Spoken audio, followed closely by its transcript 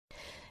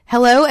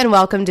Hello and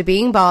welcome to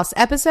Being Boss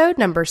episode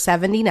number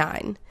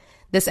 79.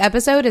 This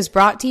episode is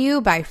brought to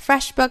you by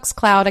FreshBooks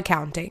Cloud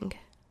Accounting.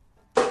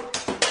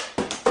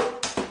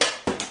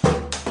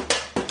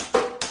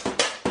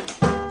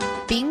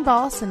 Being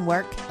boss in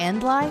work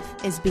and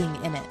life is being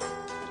in it.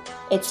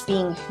 It's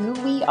being who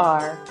we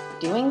are,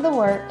 doing the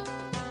work,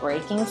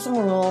 breaking some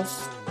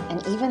rules,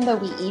 and even though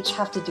we each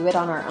have to do it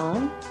on our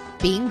own,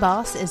 being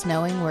boss is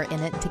knowing we're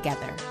in it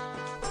together.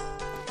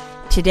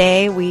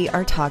 Today, we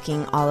are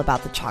talking all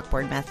about the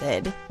Chalkboard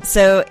Method.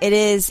 So it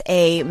is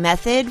a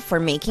method for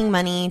making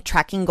money,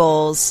 tracking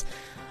goals,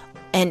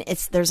 and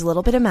there's a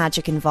little bit of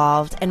magic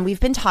involved. And we've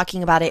been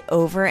talking about it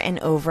over and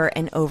over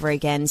and over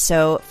again.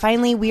 So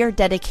finally, we are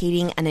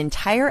dedicating an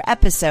entire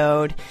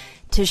episode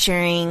to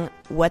sharing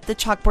what the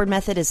Chalkboard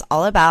Method is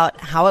all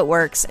about, how it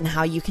works, and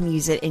how you can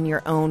use it in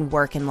your own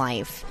work and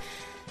life.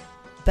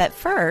 But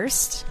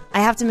first, I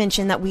have to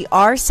mention that we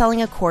are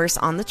selling a course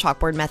on the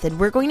Chalkboard Method.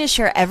 We're going to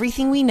share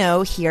everything we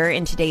know here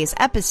in today's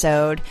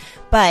episode,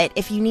 but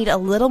if you need a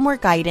little more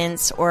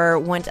guidance or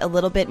want a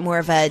little bit more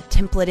of a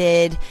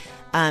templated,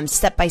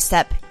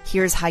 step-by-step,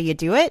 here's how you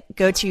do it,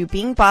 go to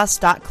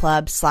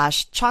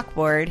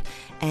beingboss.club/chalkboard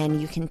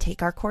and you can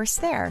take our course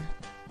there.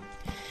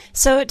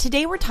 So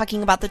today we're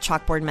talking about the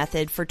Chalkboard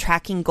Method for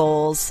tracking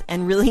goals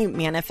and really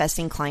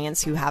manifesting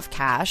clients who have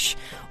cash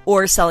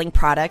or selling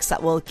products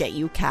that will get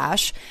you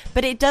cash,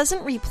 but it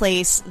doesn't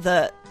replace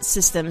the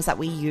systems that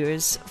we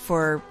use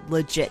for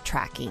legit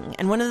tracking.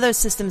 And one of those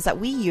systems that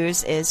we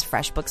use is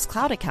FreshBooks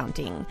Cloud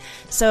Accounting.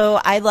 So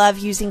I love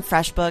using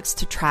FreshBooks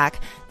to track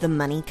the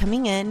money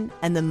coming in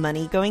and the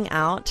money going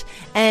out.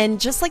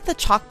 And just like the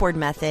Chalkboard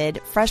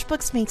Method,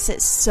 FreshBooks makes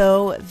it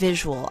so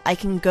visual. I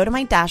can go to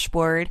my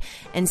dashboard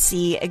and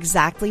see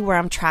exactly where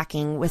I'm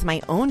tracking with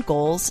my own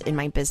goals in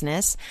my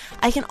business.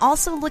 I can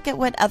also look at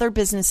what other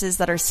businesses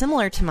that are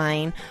similar to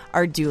mine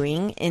are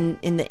doing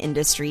in the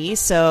industry.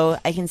 So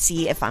I can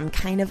see if I'm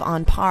kind of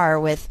on par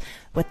with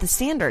what the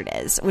standard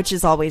is, which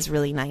is always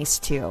really nice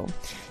too.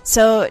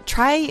 So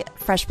try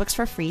FreshBooks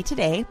for free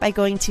today by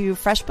going to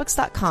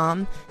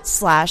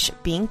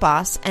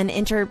freshbooks.com/beingboss and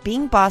enter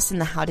Being Boss in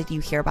the How Did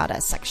You Hear About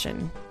Us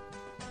section.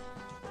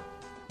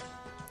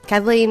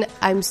 Kathleen,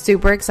 I'm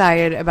super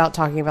excited about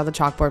talking about the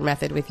Chalkboard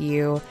Method with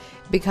you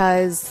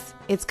because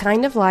it's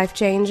kind of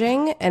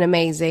life-changing and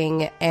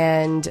amazing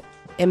and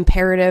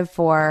imperative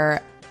for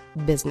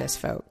business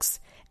folks.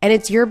 And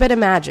it's your bit of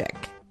magic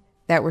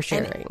that we're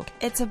sharing. And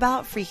it's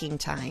about freaking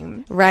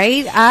time.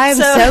 Right? I'm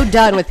so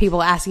done with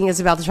people asking us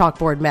about the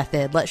Chalkboard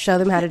Method. Let's show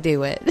them how to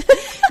do it.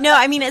 No,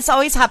 I mean, it's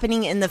always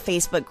happening in the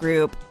Facebook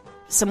group.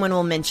 Someone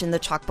will mention the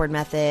Chalkboard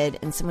Method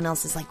and someone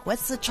else is like,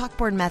 what's the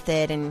Chalkboard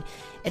Method? And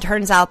it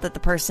turns out that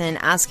the person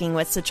asking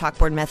what's the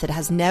Chalkboard Method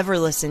has never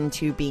listened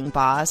to Being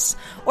Boss.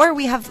 Or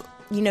we have,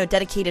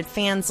 dedicated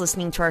fans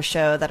listening to our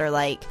show that are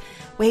like,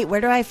 wait, where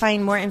do I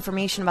find more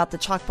information about the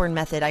Chalkboard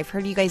Method? I've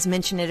heard you guys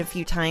mention it a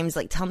few times.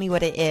 Like, tell me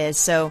what it is.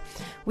 So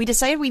we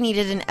decided we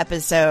needed an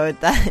episode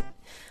that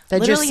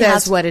just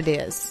says what it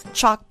is.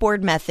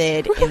 Chalkboard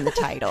Method in the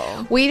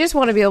title. We just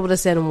want to be able to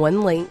send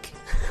one link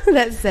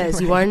that says,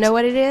 right. You want to know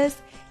what it is?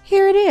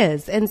 Here it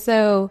is. And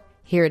so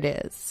here it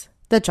is,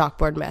 the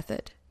Chalkboard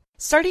Method.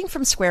 Starting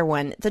from square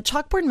one, the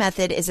Chalkboard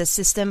Method is a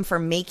system for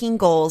making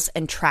goals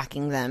and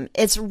tracking them.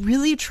 It's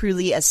really,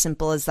 truly as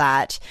simple as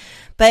that.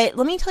 But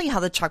let me tell you how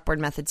the Chalkboard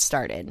Method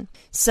started.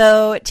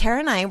 So Tara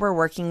and I were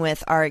working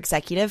with our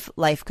executive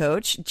life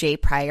coach, Jay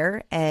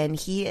Pryor, and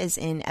he is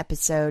in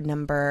episode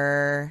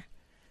number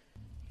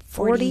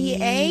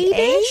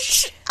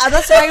 48-ish?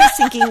 That's what I was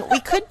thinking.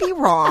 We could be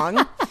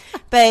wrong.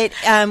 But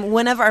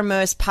one of our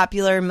most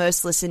popular,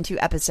 most listened to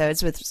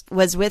episodes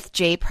was with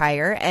Jay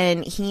Pryor,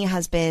 and he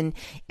has been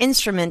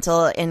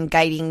instrumental in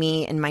guiding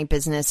me in my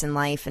business and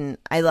life, and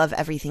I love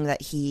everything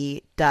that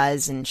he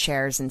does and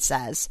shares and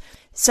says.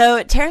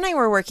 So Tara and I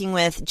were working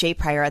with Jay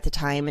Pryor at the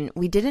time, and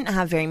we didn't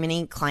have very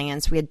many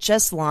clients. We had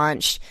just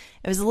launched.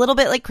 It was a little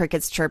bit like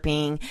crickets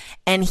chirping,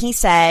 and he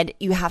said,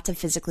 you have to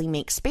physically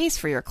make space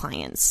for your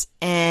clients.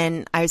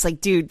 And I was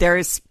like, dude,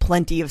 there's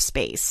plenty of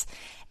space.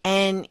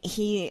 And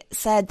he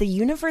said, the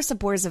universe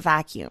abhors a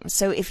vacuum.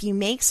 So if you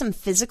make some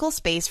physical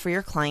space for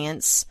your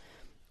clients,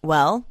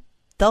 well,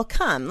 they'll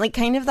come. Like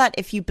kind of that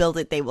if you build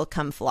it, they will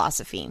come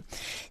philosophy.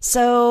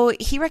 So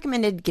he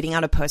recommended getting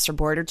out a poster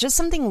board or just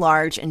something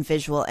large and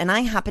visual. And I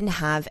happen to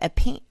have a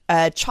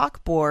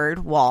chalkboard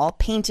wall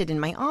painted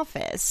in my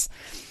office.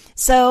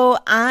 So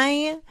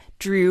I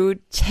drew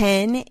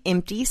 10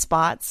 empty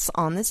spots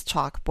on this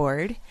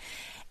chalkboard,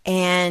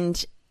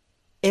 and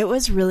it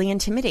was really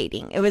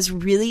intimidating. It was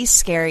really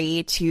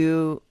scary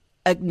to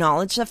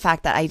acknowledge the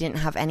fact that I didn't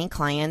have any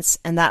clients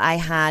and that I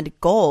had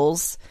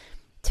goals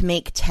to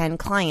make 10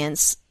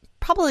 clients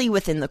probably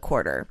within the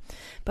quarter.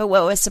 But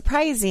what was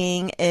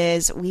surprising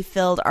is we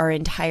filled our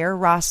entire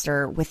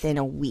roster within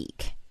a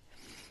week.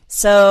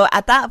 So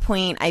at that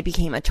point, I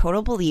became a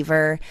total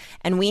believer,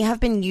 and we have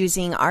been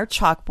using our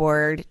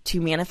chalkboard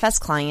to manifest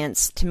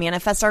clients, to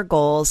manifest our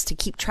goals, to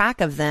keep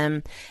track of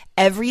them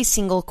every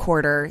single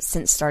quarter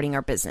since starting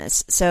our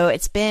business. So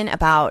it's been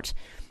about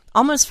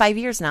almost 5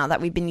 years now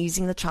that we've been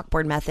using the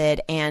chalkboard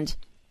method, and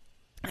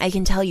I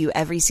can tell you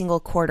every single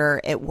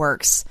quarter it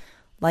works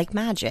like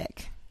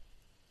magic.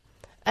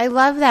 I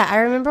love that. I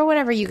remember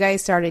whenever you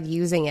guys started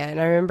using it, and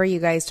I remember you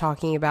guys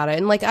talking about it,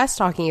 and like us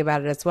talking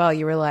about it as well.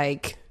 You were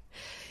like,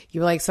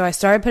 so I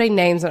started putting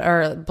names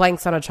or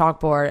blanks on a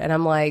chalkboard, and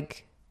I'm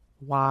like,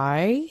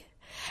 why?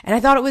 And I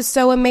thought it was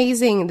so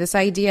amazing, this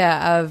idea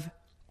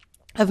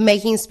of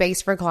making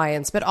space for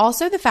clients, but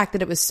also the fact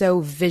that it was so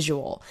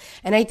visual.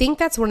 And I think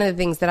that's one of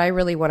the things that I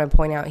really want to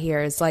point out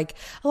here is like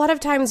a lot of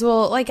times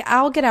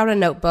I'll get out a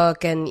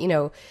notebook and,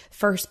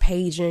 first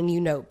page in a new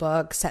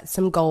notebook, set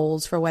some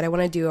goals for what I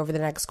want to do over the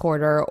next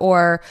quarter,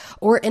 or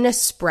in a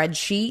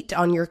spreadsheet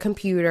on your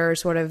computer,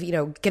 sort of,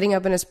 getting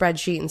up in a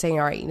spreadsheet and saying,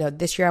 all right,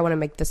 this year I want to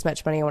make this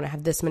much money. I want to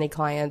have this many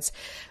clients,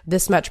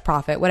 this much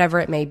profit, whatever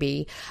it may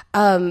be.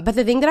 But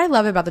the thing that I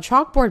love about the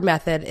chalkboard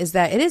method is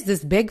that it is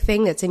this big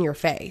thing that's in your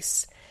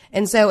face.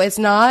 And so it's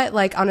not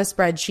like on a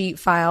spreadsheet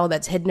file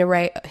that's hidden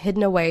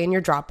away in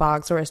your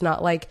Dropbox, or it's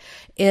not like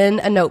in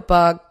a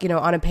notebook,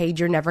 on a page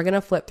you're never going to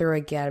flip through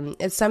again.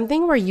 It's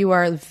something where you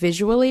are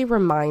visually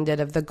reminded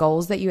of the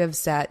goals that you have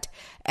set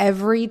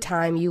every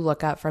time you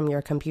look up from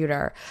your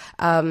computer.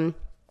 And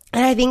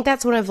I think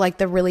that's one of like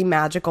the really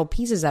magical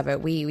pieces of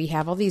it. We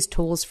have all these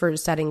tools for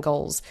setting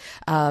goals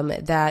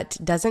that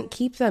doesn't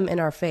keep them in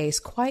our face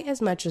quite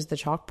as much as the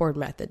chalkboard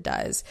method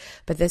does.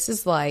 But this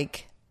is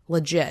like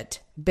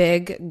legit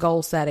big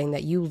goal setting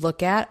that you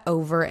look at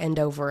over and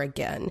over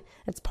again.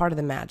 It's part of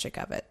the magic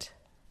of it.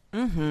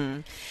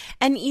 Mm-hmm.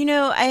 And,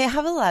 I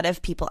have a lot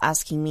of people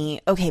asking me,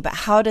 okay, but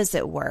how does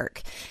it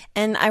work?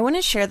 And I want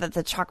to share that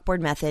the chalkboard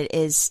method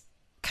is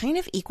kind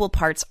of equal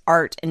parts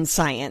art and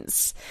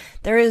science.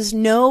 There is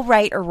no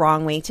right or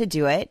wrong way to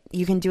do it.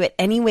 You can do it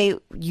any way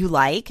you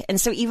like. And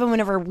so even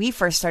whenever we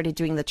first started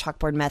doing the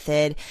chalkboard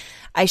method,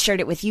 I shared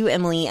it with you,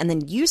 Emily, and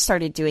then you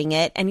started doing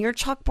it, and your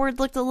chalkboard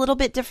looked a little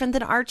bit different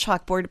than our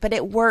chalkboard, but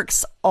it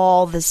works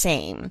all the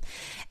same.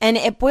 And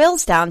it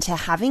boils down to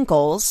having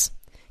goals,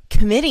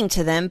 committing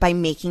to them by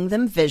making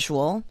them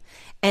visual,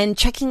 and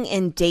checking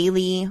in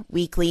daily,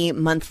 weekly,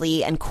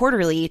 monthly, and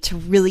quarterly to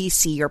really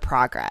see your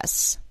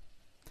progress.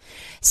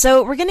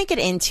 So we're going to get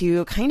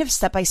into kind of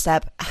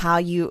step-by-step how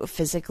you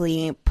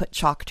physically put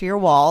chalk to your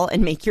wall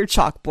and make your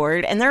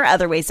chalkboard. And there are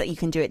other ways that you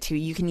can do it too.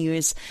 You can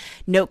use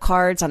note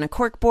cards on a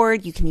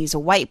corkboard. You can use a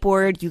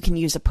whiteboard. You can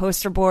use a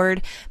poster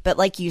board. But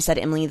like you said,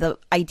 Emily, the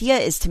idea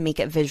is to make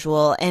it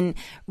visual. And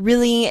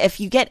really, if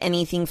you get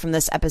anything from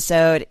this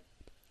episode,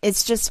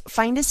 it's just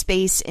find a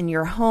space in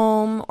your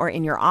home or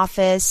in your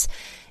office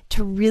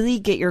to really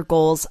get your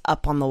goals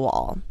up on the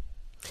wall.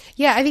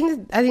 Yeah, I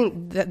think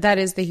that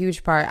is the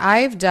huge part.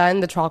 I've done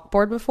the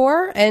chalkboard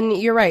before, and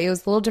you're right, it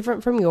was a little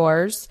different from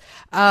yours.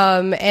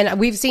 And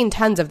we've seen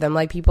tons of them,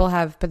 like people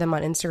have put them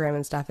on Instagram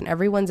and stuff, and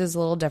everyone's is a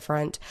little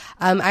different.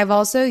 I've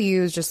also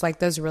used just like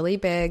those really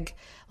big,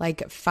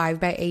 like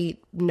 5x8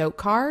 note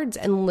cards,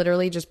 and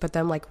literally just put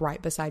them like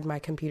right beside my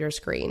computer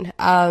screen.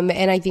 And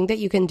I think that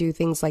you can do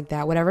things like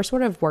that, whatever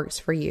sort of works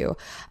for you,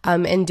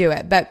 and do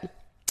it. But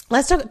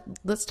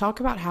let's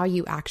talk about how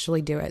you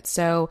actually do it.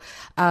 So,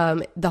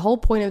 the whole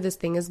point of this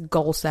thing is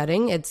goal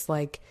setting. It's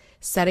like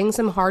setting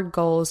some hard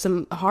goals,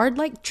 some hard,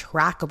 like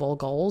trackable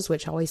goals,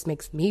 which always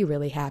makes me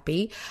really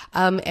happy,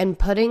 and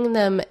putting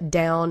them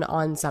down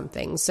on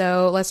something.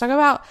 So let's talk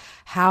about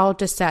how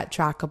to set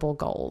trackable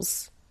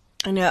goals.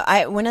 I know.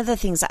 One of the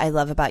things that I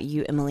love about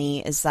you, Emily,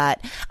 is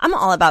that I'm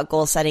all about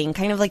goal setting,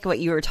 kind of like what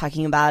you were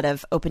talking about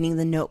of opening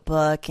the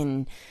notebook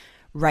and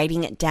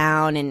writing it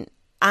down. And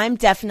I'm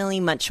definitely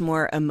much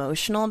more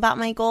emotional about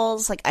my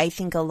goals. Like I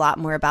think a lot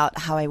more about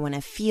how I want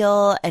to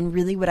feel and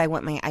really what I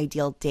want my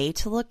ideal day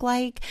to look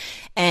like.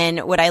 And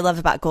what I love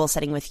about goal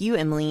setting with you,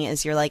 Emily,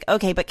 is you're like,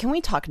 okay, but can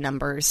we talk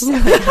numbers?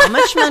 Like, how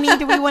much money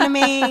do we want to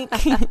make?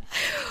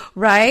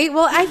 Right?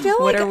 Well, I feel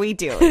like... What are we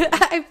doing?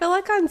 I feel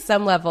like on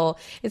some level,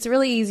 it's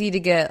really easy to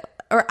get...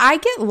 or I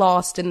get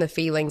lost in the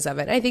feelings of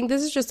it. I think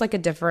this is just like a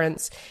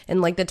difference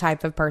in like the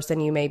type of person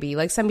you may be.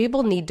 Like some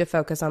people need to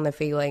focus on the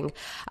feeling.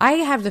 I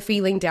have the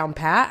feeling down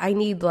pat. I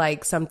need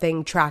like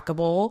something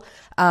trackable,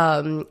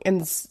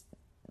 and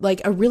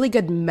like a really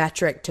good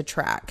metric to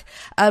track.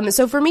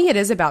 So for me, it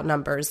is about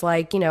numbers.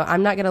 Like,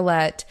 I'm not going to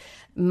let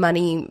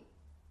money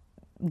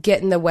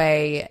get in the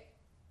way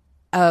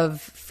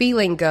of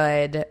feeling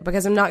good,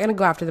 because I'm not going to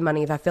go after the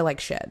money if I feel like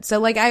shit. So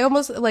like I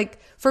almost like,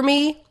 for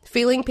me,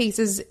 feeling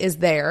pieces is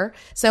there.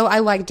 So I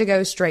like to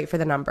go straight for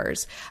the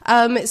numbers.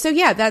 So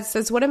yeah,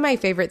 that's one of my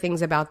favorite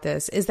things about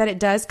this is that it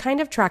does kind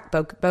of track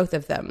both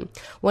of them.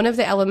 One of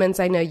the elements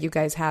I know you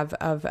guys have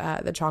of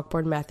the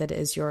chalkboard method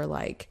is your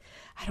like,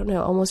 I don't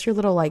know, almost your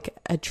little like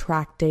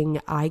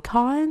attracting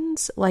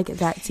icons. Like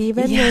that's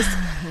even this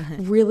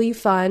really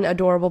fun,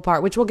 adorable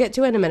part, which we'll get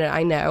to in a minute,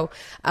 I know,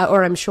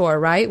 or I'm sure,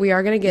 right? We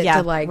are going to get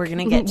to like we're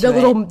gonna get to the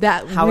little, it,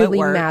 that how really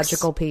it works.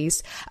 magical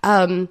piece.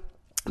 But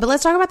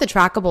let's talk about the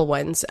trackable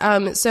ones.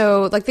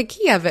 So like the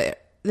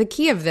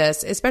key of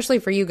this, especially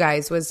for you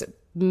guys, was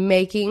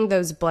making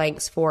those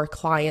blanks for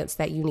clients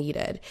that you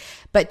needed.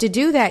 But to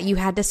do that, you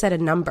had to set a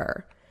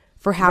number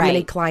for how many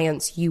Right.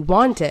 clients you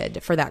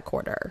wanted for that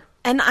quarter.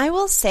 And I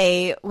will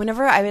say,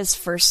 whenever I was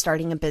first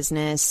starting a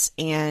business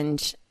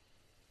and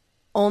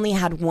only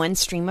had one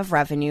stream of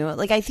revenue,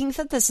 like, I think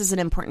that this is an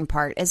important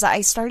part, is that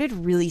I started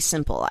really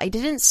simple. I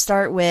didn't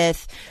start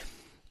with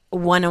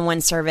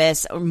one-on-one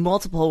service or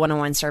multiple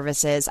one-on-one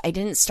services. I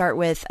didn't start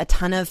with a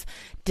ton of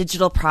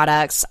digital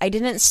products. I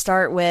didn't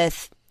start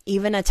with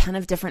even a ton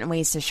of different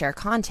ways to share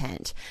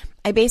content.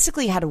 I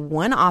basically had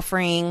one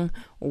offering,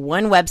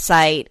 one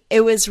website.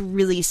 It was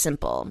really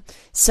simple.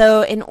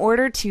 So in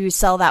order to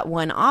sell that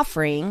one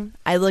offering,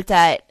 I looked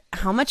at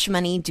how much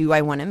money do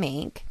I want to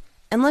make?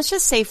 And let's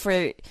just say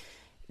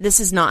this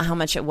is not how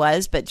much it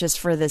was, but just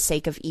for the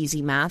sake of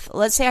easy math,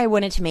 let's say I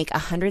wanted to make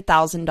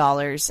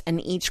 $100,000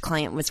 and each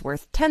client was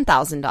worth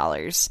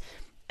 $10,000.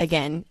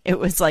 Again, it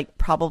was like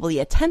probably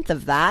a tenth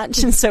of that.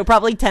 So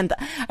probably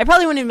I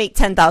probably wanted to make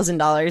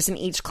 $10,000 and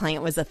each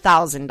client was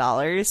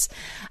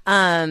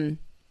 $1,000.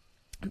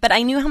 But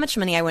I knew how much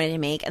money I wanted to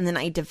make, and then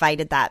I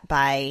divided that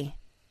by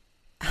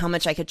how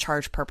much I could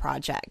charge per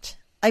project.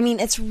 I mean,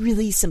 it's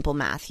really simple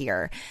math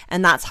here,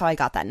 and that's how I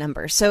got that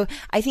number. So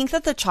I think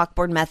that the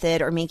chalkboard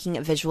method, or making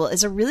it visual,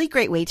 is a really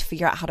great way to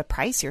figure out how to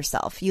price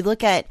yourself. You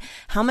look at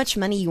how much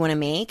money you want to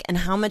make and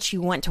how much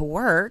you want to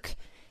work,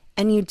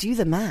 and you do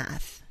the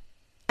math.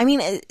 I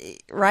mean,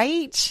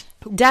 right?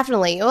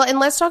 Definitely. Well, and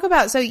let's talk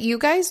about, so you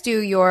guys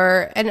do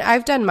and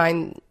I've done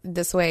mine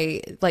this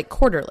way, like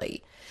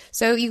quarterly.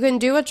 So you can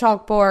do a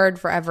chalkboard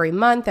for every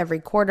month, every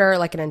quarter,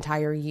 like an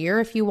entire year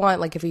if you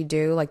want. Like if you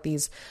do like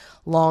these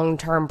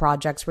long-term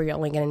projects where you're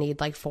only going to need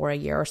like 4 a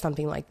year or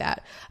something like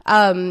that.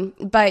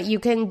 But you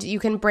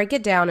can break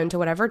it down into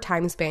whatever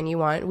time span you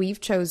want. We've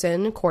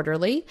chosen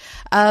quarterly.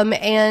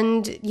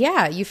 And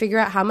yeah, you figure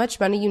out how much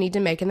money you need to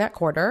make in that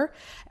quarter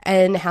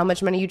and how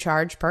much money you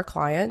charge per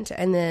client,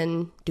 and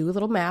then do a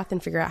little math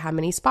and figure out how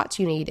many spots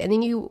you need. And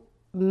then you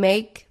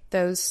make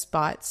those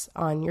spots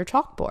on your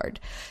chalkboard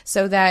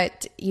so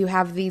that you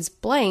have these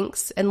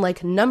blanks and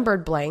like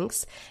numbered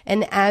blanks.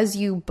 And as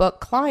you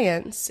book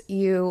clients,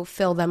 you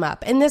fill them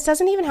up. And this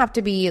doesn't even have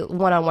to be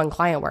one-on-one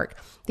client work.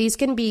 These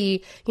can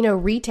be,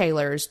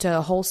 retailers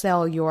to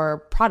wholesale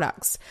your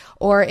products,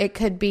 or it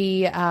could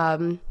be,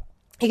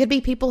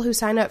 people who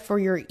sign up for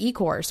your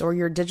e-course or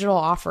your digital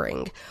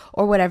offering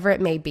or whatever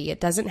it may be. It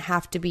doesn't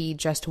have to be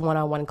just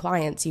one-on-one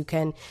clients.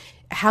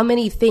 How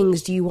many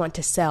things do you want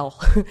to sell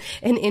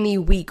in any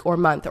week or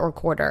month or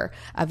quarter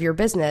of your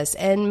business,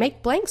 and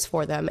make blanks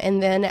for them.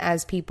 And then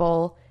as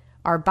people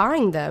are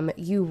buying them,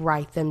 you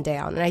write them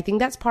down. And I think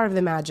that's part of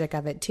the magic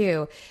of it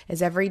too,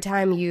 is every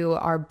time you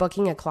are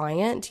booking a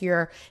client,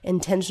 you're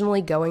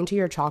intentionally going to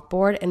your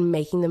chalkboard and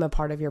making them a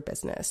part of your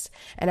business.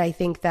 And I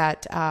think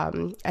that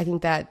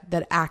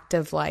that act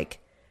of like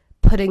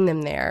putting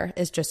them there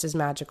is just as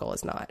magical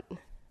as not,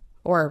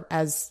 or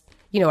as,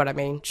 you know what I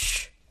mean?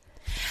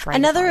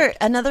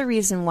 Another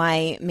reason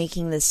why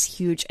making this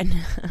huge, and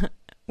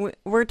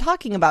we're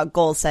talking about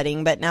goal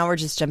setting, but now we're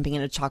just jumping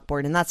into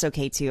chalkboard, and that's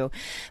okay too.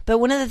 But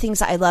one of the things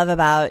that I love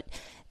about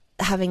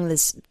having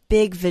this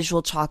big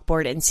visual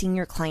chalkboard and seeing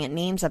your client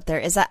names up there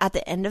is that at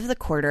the end of the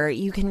quarter,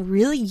 you can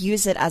really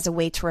use it as a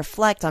way to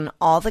reflect on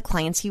all the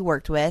clients you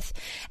worked with.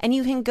 And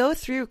you can go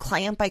through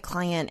client by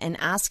client and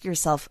ask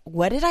yourself,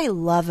 what did I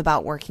love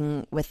about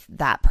working with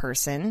that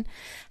person?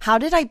 How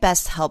did I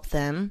best help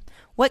them?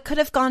 What could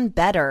have gone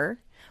better?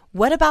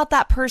 What about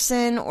that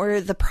person or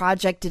the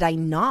project did I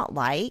not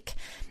like?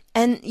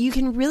 And you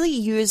can really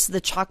use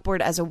the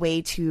chalkboard as a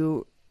way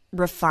to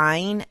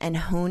refine and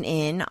hone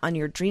in on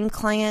your dream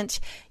client.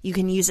 You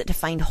can use it to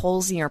find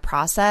holes in your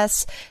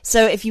process.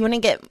 So if you want to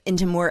get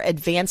into more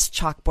advanced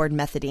chalkboard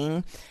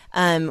methoding,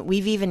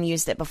 we've even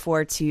used it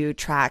before to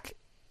track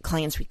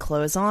clients we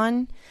close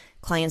on,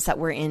 clients that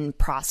we're in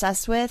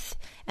process with,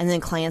 and then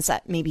clients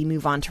that maybe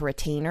move on to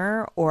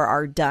retainer or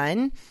are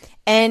done.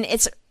 And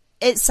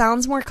it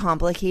sounds more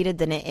complicated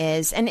than it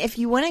is. And if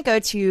you want to go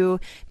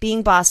to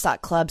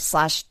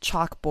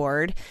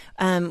beingboss.club/chalkboard,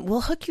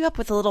 we'll hook you up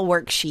with a little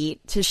worksheet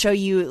to show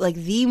you like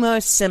the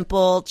most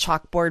simple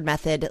chalkboard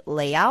method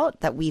layout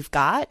that we've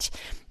got.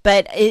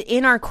 But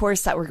in our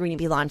course that we're going to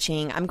be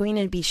launching, I'm going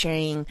to be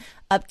sharing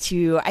up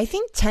to, I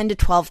think, 10 to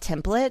 12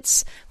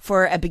 templates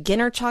for a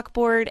beginner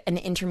chalkboard, an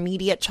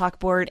intermediate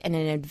chalkboard, and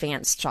an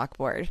advanced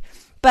chalkboard.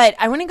 But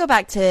I want to go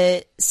back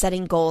to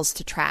setting goals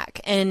to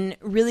track, and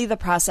really the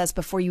process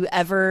before you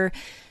ever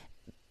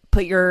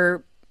put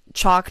your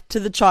chalk to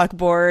the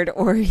chalkboard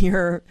or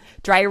your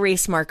dry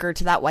erase marker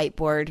to that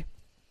whiteboard.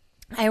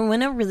 I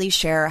want to really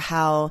share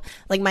how,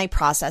 like, my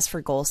process for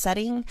goal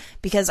setting,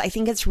 because I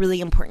think it's really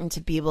important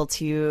to be able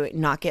to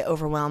not get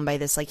overwhelmed by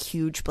this like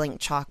huge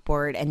blank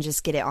chalkboard and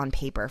just get it on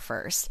paper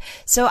first.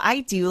 So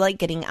I do like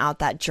getting out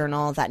that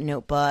journal, that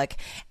notebook,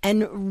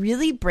 and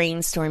really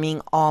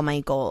brainstorming all my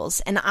goals.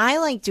 And I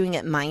like doing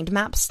it mind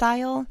map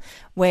style,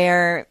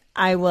 where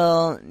I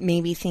will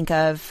maybe think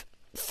of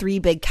 3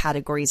 big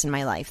categories in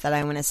my life that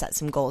I want to set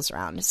some goals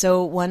around.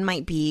 So one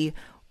might be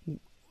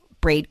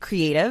braid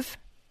creative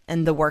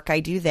and the work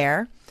I do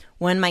there.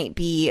 One might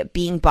be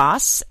being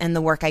boss and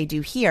the work I do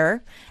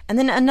here. And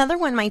then another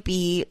one might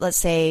be, let's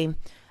say,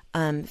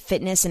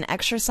 fitness and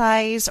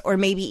exercise, or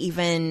maybe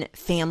even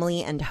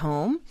family and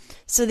home.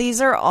 So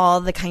these are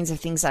all the kinds of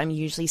things that I'm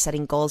usually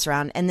setting goals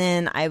around. And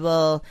then I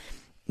will,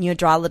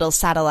 draw little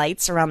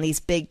satellites around these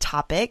big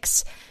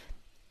topics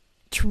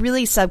to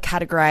really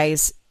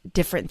subcategorize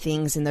different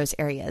things in those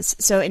areas.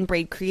 So in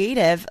Braid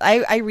Creative,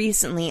 I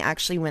recently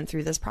actually went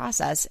through this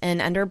process,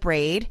 and under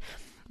Braid,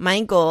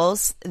 my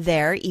goals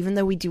there, even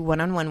though we do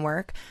one-on-one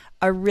work,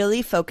 are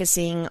really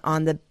focusing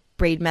on the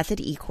Braid Method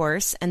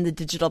e-course and the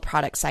digital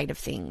product side of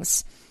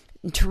things,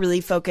 to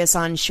really focus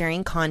on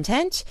sharing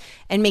content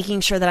and making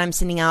sure that I'm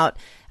sending out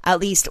at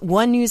least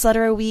one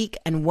newsletter a week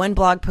and one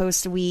blog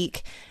post a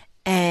week,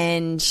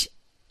 and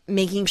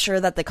making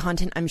sure that the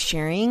content I'm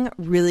sharing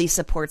really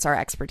supports our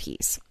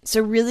expertise.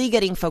 So really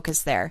getting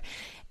focused there.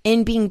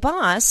 In being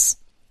boss,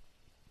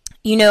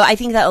 I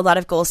think that a lot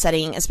of goal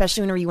setting,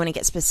 especially whenever you want to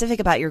get specific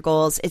about your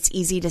goals, it's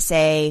easy to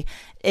say,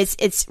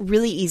 it's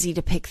really easy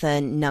to pick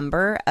the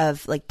number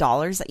of like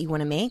dollars that you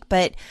want to make.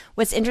 But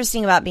what's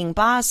interesting about being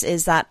boss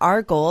is that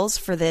our goals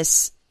for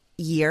this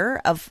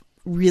year of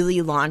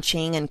really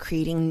launching and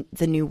creating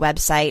the new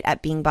website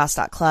at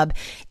beingboss.club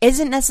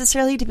isn't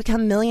necessarily to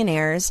become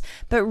millionaires,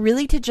 but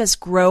really to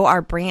just grow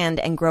our brand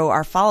and grow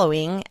our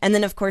following. And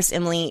then of course,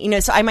 Emily,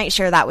 so I might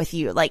share that with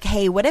you, like,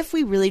 hey, what if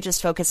we really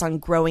just focus on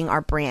growing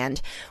our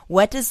brand?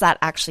 What does that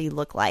actually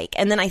look like?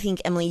 And then I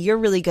think, Emily, you're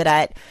really good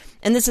at,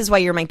 and this is why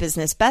you're my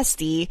business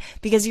bestie,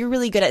 because you're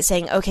really good at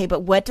saying, okay,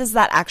 but what does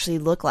that actually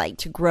look like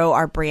to grow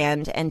our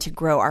brand and to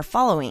grow our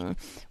following?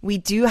 We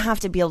do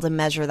have to be able to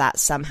measure that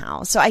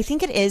somehow. So I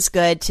think it is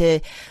good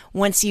to,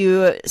 once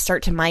you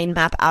start to mind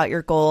map out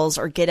your goals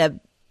or get a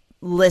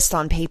list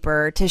on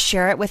paper, to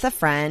share it with a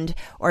friend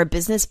or a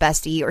business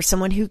bestie or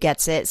someone who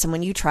gets it,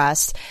 someone you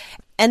trust.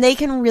 And they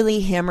can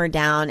really hammer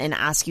down and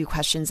ask you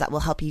questions that will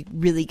help you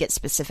really get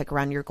specific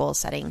around your goal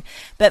setting.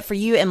 But for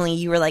you, Emily,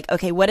 you were like,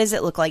 okay, what does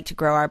it look like to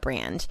grow our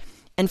brand?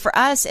 And for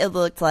us, it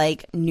looked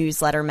like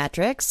newsletter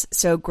metrics.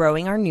 So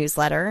growing our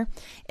newsletter.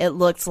 It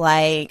looked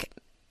like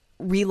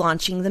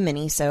relaunching the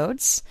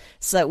mini-sodes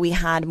so that we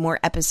had more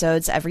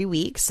episodes every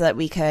week so that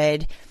we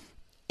could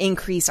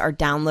increase our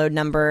download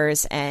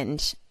numbers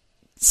and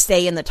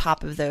stay in the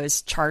top of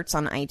those charts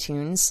on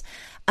iTunes.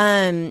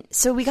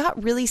 So we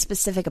got really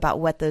specific about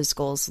what those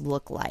goals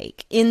look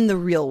like in the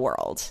real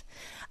world.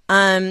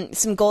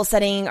 Some goal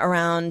setting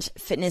around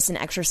fitness and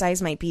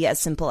exercise might be as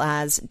simple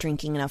as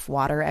drinking enough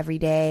water every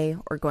day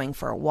or going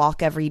for a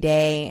walk every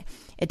day.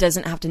 It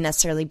doesn't have to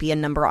necessarily be a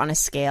number on a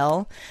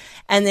scale.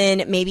 And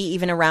then maybe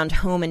even around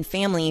home and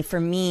family, for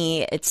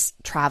me, it's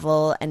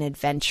travel and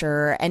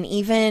adventure and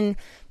even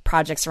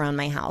projects around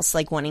my house,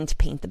 like wanting to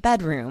paint the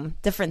bedroom,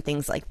 different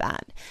things like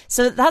that.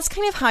 So that's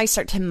kind of how I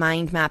start to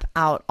mind map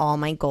out all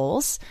my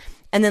goals.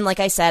 And then, like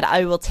I said,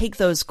 I will take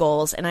those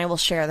goals and I will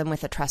share them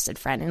with a trusted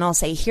friend. And I'll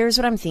say, here's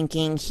what I'm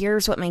thinking.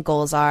 Here's what my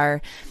goals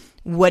are.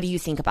 What do you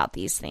think about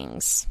these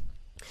things?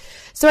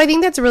 So I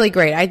think that's really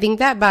great. I think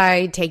that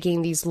by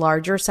taking these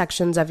larger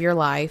sections of your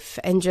life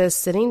and just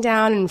sitting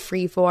down in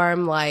free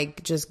form,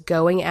 like just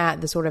going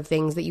at the sort of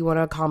things that you want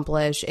to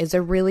accomplish, is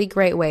a really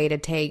great way to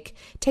take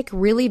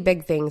really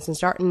big things and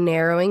start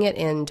narrowing it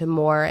into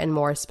more and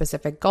more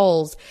specific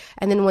goals.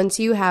 And then once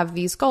you have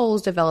these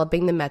goals,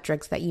 developing the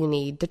metrics that you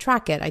need to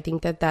track it. I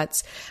think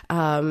that's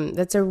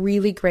a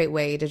really great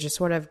way to just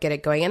sort of get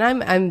it going.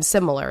 And I'm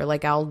similar.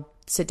 Like I'll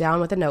sit down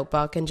with a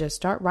notebook and just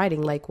start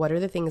writing, like, what are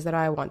the things that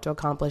I want to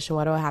accomplish and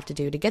what do I have to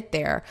do to get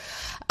there?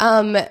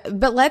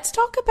 But let's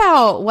talk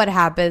about what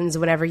happens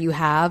whenever you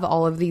have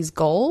all of these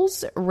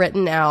goals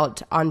written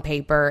out on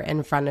paper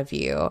in front of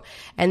you.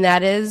 And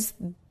that is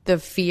the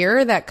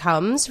fear that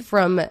comes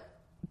from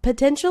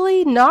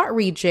potentially not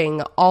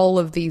reaching all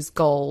of these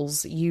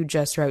goals you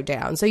just wrote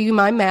down. So you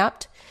mind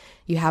mapped,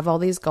 you have all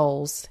these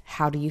goals.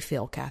 How do you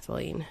feel,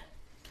 Kathleen?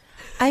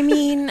 I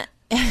mean,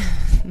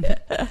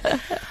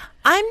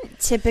 I'm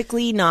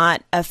typically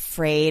not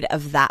afraid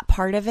of that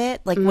part of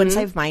it. Like once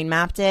I've mind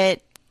mapped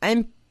it,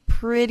 I'm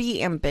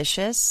pretty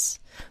ambitious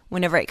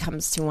whenever it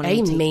comes to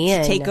wanting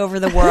to take over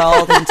the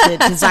world and to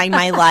design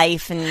my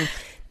life and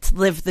to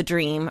live the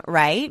dream,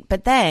 right?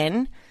 But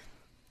then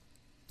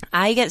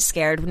I get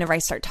scared whenever I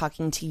start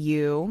talking to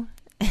you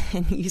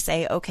and you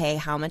say, okay,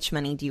 how much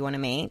money do you want to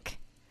make?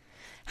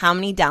 How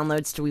many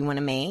downloads do we want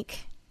to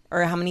make?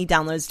 Or how many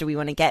downloads do we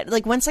want to get?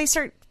 Like once I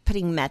start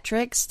putting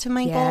metrics to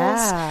my goals,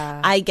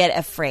 I get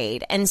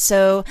afraid. And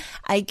so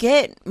I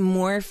get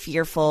more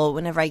fearful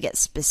whenever I get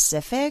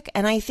specific.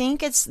 And I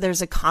think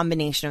there's a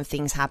combination of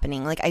things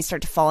happening. Like I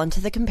start to fall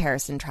into the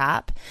comparison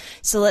trap.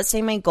 So let's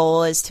say my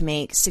goal is to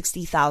make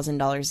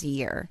 $60,000 a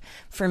year.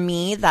 For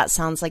me, that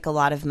sounds like a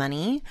lot of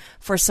money.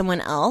 For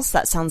someone else,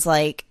 that sounds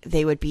like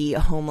they would be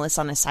homeless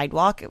on a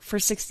sidewalk for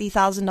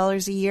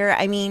 $60,000 a year.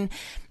 I mean,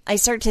 I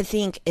start to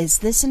think, is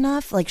this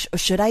enough? Like,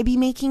 should I be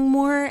making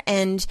more?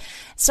 And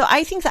so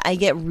I think that I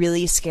get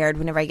really scared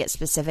whenever I get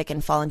specific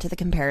and fall into the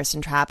comparison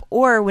trap,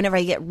 or whenever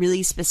I get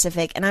really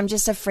specific and I'm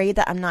just afraid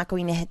that I'm not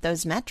going to hit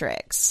those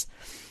metrics.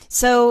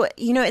 So,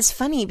 it's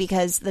funny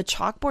because the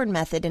chalkboard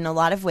method, in a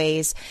lot of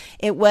ways,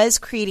 it was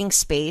creating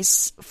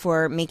space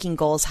for making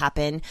goals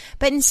happen.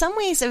 But in some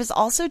ways, it was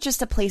also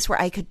just a place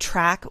where I could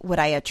track what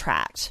I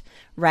attract,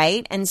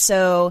 right? And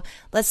so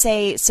let's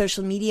say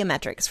social media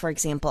metrics, for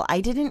example,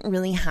 I didn't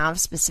really have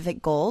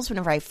specific goals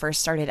whenever I first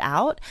started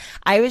out.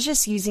 I was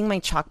just using my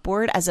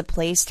chalkboard as a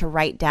place to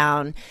write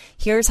down,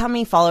 here's how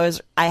many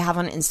followers I have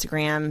on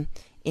Instagram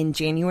in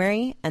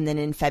January, and then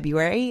in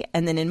February,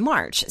 and then in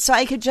March. So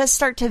I could just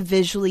start to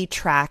visually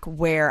track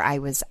where I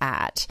was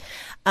at.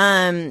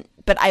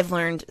 But I've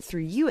learned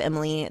through you,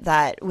 Emily,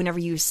 that whenever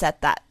you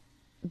set that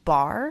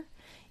bar,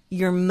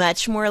 you're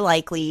much more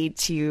likely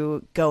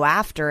to go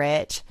after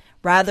it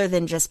rather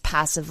than just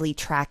passively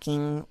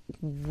tracking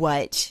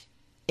what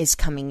is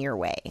coming your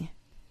way.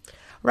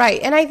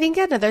 Right. And I think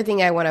another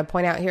thing I want to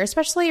point out here,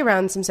 especially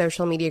around some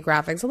social media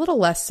graphics, a little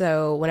less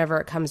so whenever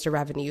it comes to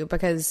revenue,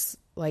 because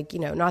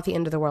not the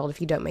end of the world if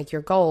you don't make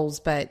your goals,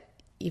 but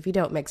if you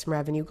don't make some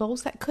revenue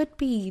goals, that could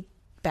be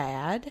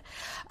bad.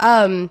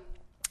 But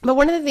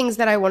one of the things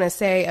that I want to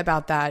say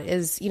about that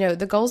is,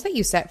 the goals that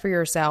you set for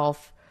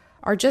yourself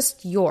are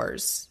just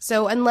yours.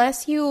 So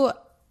unless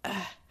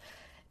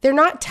they're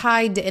not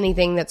tied to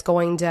anything that's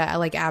going to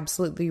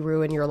absolutely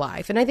ruin your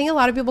life. And I think a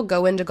lot of people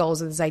go into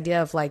goals with this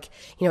idea of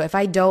if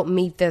I don't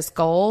meet this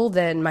goal,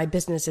 then my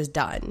business is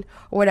done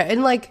or whatever.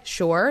 And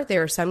sure,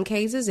 there are some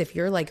cases if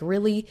you're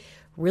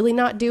really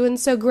not doing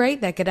so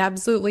great, that could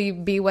absolutely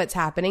be what's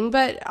happening.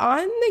 But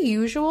on the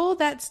usual,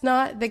 that's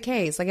not the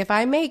case. If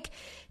I make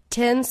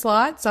 10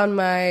 slots on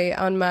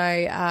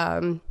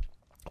my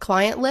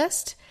client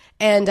list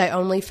and I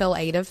only fill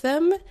 8 of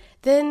them,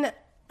 then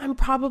I'm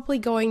probably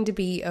going to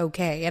be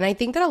okay. And I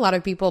think that a lot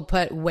of people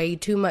put way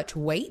too much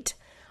weight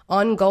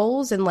on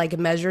goals and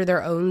measure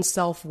their own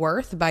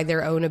self-worth by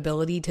their own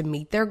ability to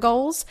meet their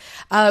goals.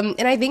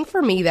 And I think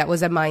for me, that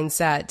was a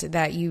mindset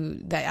that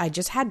I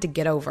just had to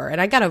get over.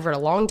 And I got over it a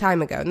long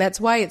time ago. And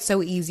that's why it's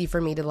so easy for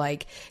me to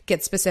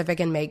get specific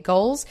and make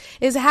goals,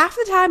 is half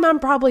the time I'm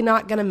probably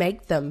not going to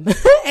make them.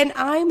 And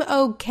I'm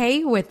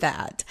okay with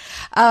that.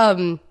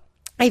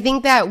 I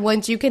think that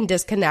once you can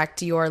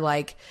disconnect your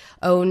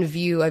own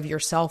view of your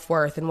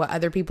self-worth and what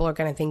other people are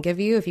going to think of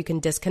you, if you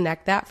can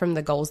disconnect that from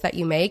the goals that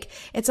you make,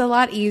 it's a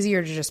lot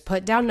easier to just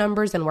put down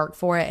numbers and work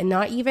for it and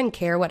not even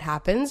care what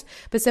happens,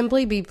 but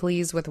simply be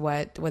pleased with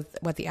what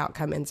the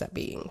outcome ends up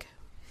being.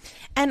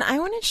 And I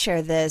want to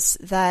share this,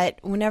 that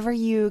whenever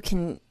you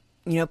can,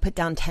 put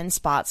down 10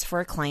 spots for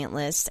a client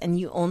list and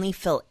you only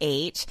fill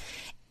 8,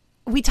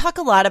 we talk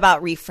a lot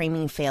about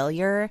reframing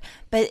failure,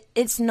 but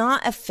it's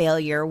not a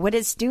failure. What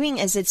it's doing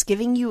is it's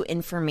giving you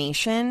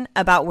information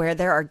about where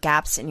there are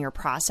gaps in your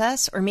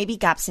process or maybe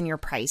gaps in your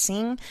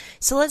pricing.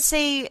 So let's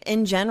say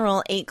in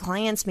general, 8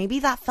 clients,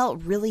 maybe that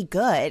felt really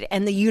good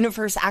and the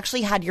universe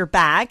actually had your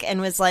back and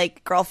was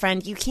like,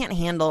 girlfriend, you can't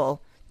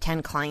handle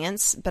 10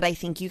 clients, but I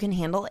think you can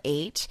handle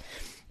 8.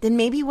 Then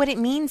maybe what it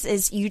means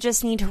is you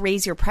just need to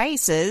raise your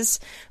prices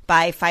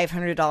by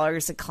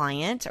 $500 a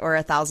client or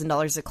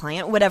 $1,000 a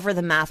client, whatever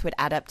the math would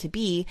add up to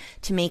be,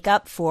 to make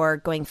up for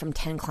going from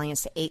 10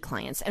 clients to 8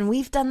 clients. And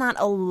we've done that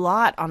a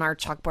lot on our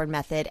chalkboard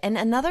method. And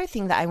another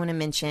thing that I want to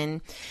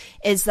mention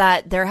is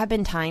that there have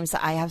been times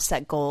that I have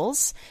set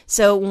goals.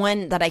 So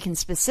one that I can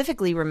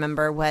specifically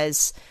remember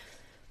was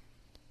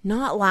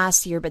not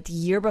last year, but the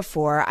year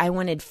before, I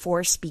wanted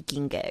 4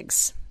 speaking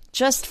gigs.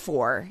 Just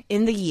 4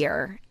 in the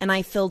year, and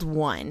I filled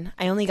 1.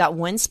 I only got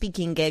 1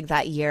 speaking gig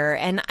that year,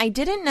 and I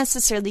didn't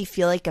necessarily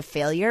feel like a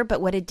failure,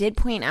 but what it did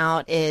point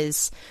out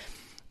is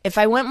if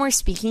I want more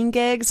speaking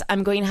gigs,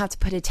 I'm going to have to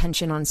put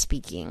attention on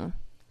speaking.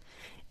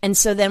 And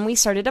so then we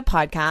started a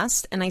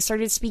podcast, and I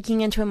started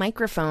speaking into a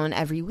microphone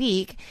every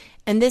week.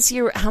 And this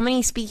year, how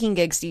many speaking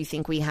gigs do you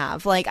think we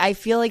have? I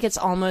feel like it's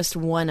almost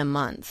 1 a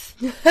month.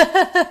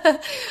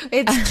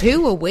 It's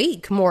 2 a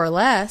week, more or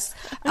less.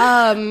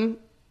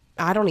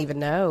 I don't even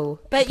know.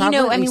 But,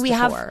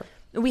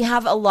 we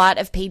have a lot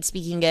of paid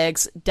speaking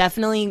gigs,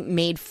 definitely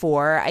made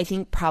 4. I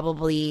think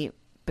probably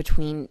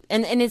between,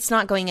 and it's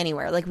not going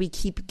anywhere. We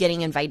keep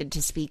getting invited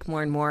to speak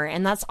more and more,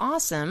 and that's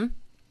awesome.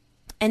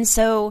 And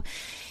so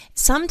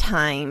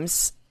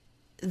sometimes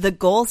the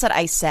goals that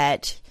I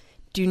set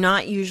do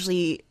not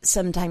usually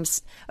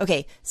sometimes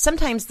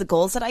the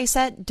goals that I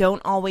set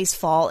don't always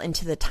fall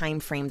into the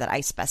time frame that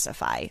I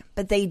specify,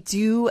 but they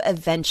do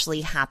eventually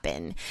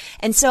happen.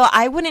 And so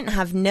I wouldn't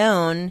have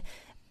known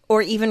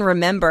or even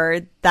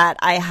remembered that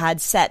I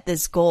had set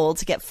this goal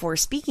to get 4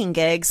 speaking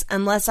gigs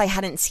unless I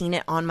hadn't seen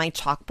it on my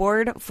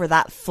chalkboard for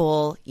that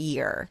full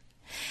year.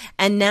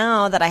 And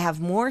now that I have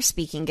more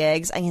speaking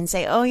gigs, I can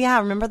say, oh yeah,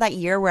 remember that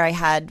year where I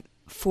had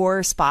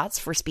 4 spots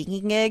for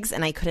speaking gigs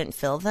and I couldn't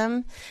fill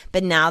them,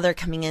 but now they're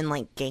coming in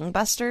like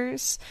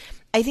gangbusters.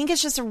 I think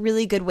it's just a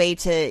really good way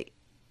to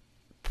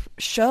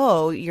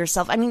show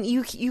yourself. I mean,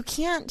 you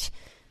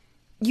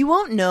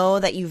won't know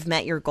that you've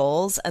met your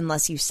goals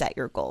unless you set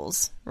your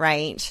goals,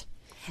 right?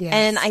 Yes.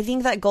 And I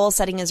think that goal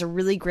setting is a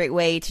really great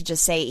way to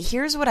just say,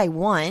 here's what I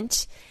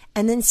want.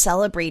 and then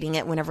celebrating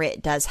it whenever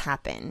it does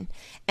happen.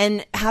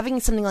 And having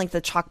something like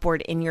the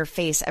chalkboard in your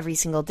face every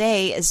single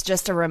day is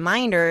just a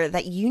reminder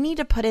that you need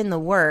to put in the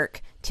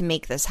work to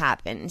make this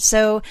happen.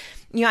 So,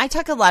 I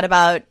talk a lot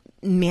about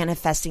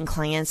manifesting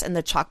clients and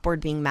the chalkboard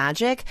being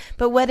magic,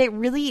 but what it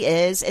really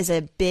is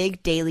a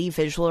big daily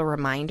visual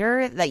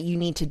reminder that you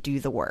need to do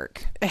the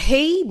work.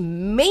 Hey,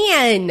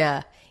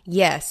 man.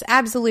 Yes,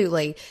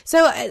 absolutely.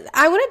 So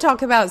I want to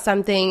talk about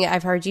something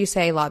I've heard you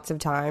say lots of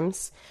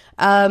times,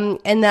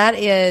 and that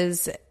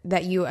is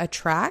that you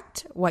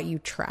attract what you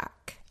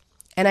track.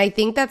 And I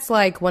think that's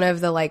like one of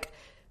the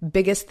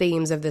biggest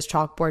themes of this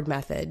chalkboard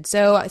method.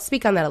 So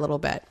speak on that a little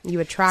bit. You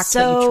attract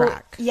what you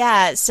track.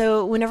 Yeah.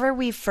 So whenever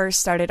we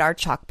first started our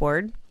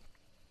chalkboard,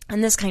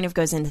 and this kind of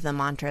goes into the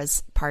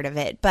mantras part of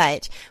it,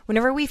 but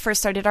whenever we first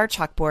started our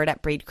chalkboard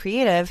at Braid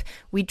Creative,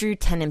 we drew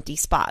 10 empty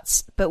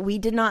spots, but we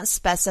did not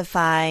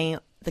specify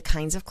the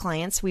kinds of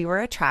clients we were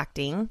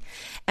attracting.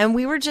 And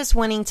we were just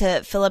wanting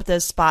to fill up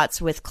those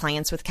spots with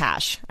clients with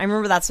cash. I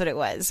remember that's what it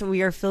was.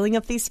 We are filling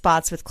up these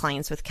spots with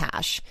clients with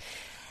cash.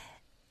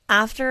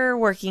 After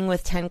working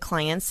with 10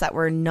 clients that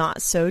were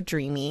not so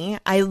dreamy,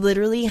 I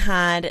literally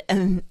had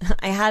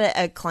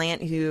a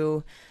client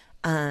who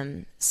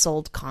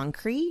sold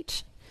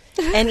concrete.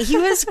 And he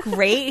was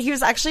great. He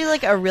was actually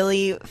a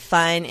really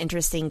fun,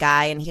 interesting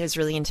guy, and he was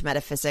really into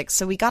metaphysics.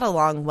 So we got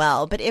along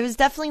well, but it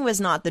definitely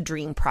was not the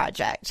dream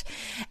project.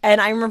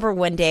 And I remember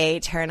one day,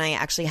 Tara and I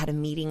actually had a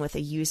meeting with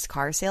a used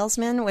car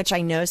salesman, which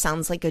I know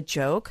sounds like a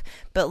joke,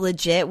 but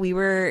legit, we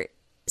were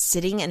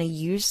sitting in a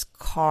used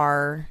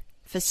car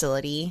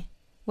facility.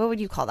 What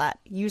would you call that?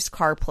 Used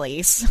car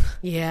place.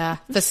 Yeah.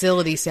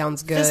 Facility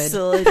sounds good.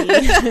 Facility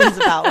is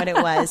about what it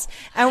was.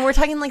 And we're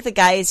talking the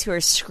guys who are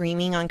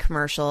screaming on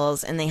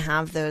commercials and they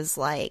have those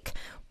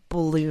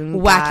balloon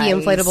wacky guys.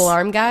 Inflatable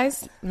arm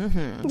guys.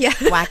 Mm-hmm. Yeah.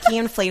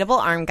 Wacky inflatable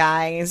arm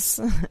guys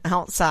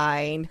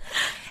outside.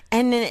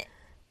 And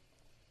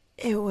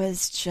it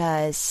was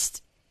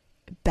just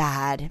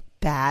bad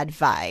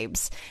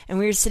vibes. And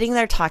we were sitting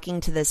there talking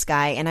to this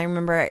guy, and I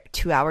remember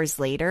 2 hours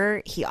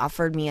later, he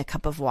offered me a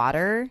cup of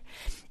water.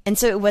 And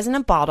so it wasn't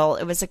a bottle,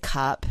 it was a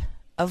cup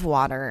of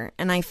water.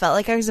 And I felt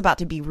like I was about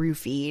to be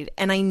roofied.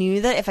 And I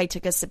knew that if I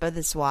took a sip of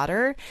this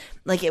water,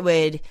 it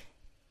would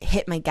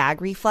hit my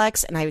gag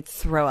reflex and I would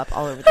throw up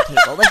all over the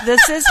table.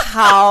 This is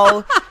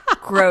how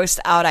grossed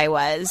out I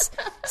was.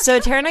 So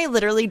Tara and I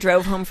literally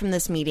drove home from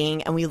this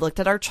meeting and we looked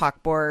at our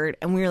chalkboard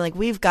and we were like,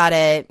 we've got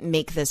to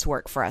make this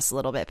work for us a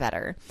little bit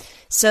better.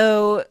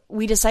 So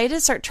we decided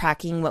to start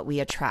tracking what we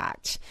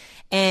attract.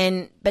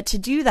 But to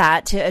do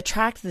that, to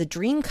attract the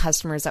dream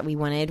customers that we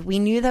wanted, we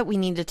knew that we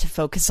needed to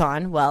focus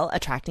on,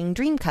 attracting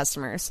dream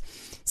customers.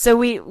 So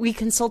we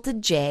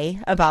consulted Jay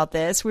about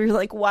this. We were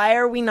like, why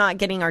are we not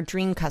getting our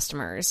dream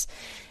customers?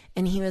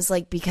 And he was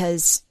like,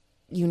 because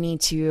you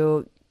need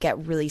to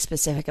get really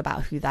specific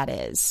about who that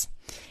is.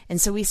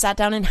 And so we sat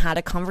down and had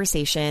a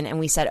conversation and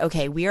we said,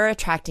 okay, we are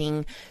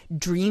attracting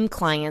dream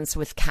clients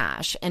with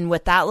cash. And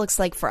what that looks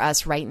like for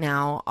us right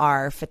now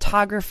are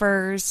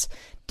photographers,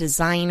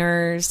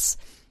 designers.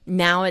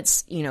 Now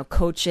it's,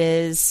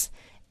 coaches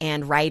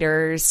and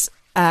writers,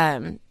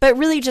 but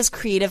really just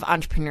creative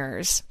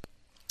entrepreneurs.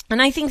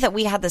 And I think that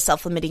we had the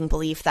self-limiting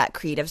belief that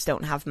creatives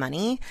don't have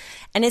money,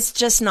 and it's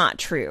just not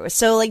true.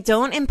 So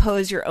don't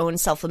impose your own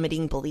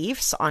self-limiting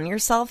beliefs on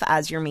yourself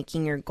as you're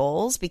making your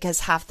goals, because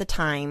half the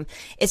time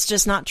it's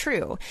just not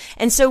true.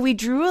 And so we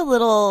drew a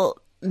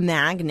little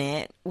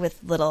magnet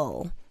with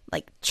little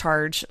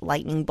charge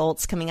lightning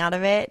bolts coming out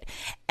of it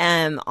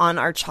on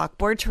our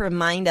chalkboard to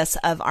remind us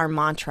of our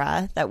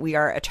mantra that we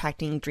are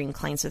attracting dream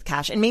clients with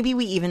cash. And maybe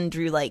we even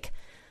drew a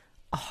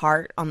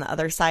heart on the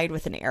other side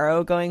with an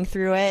arrow going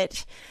through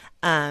it,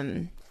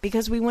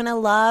 because we want to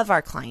love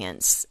our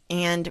clients,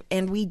 and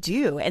we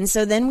do. And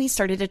so then we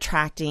started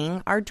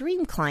attracting our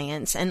dream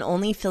clients and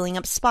only filling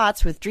up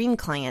spots with dream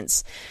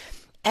clients.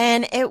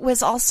 And it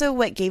was also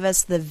what gave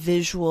us the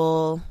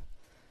visual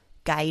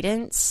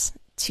guidance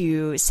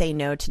to say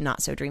no to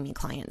not so dreamy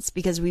clients,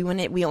 because we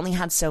only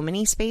had so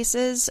many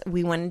spaces.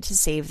 We wanted to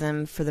save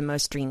them for the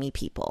most dreamy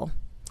people.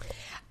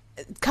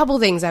 Couple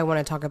things I want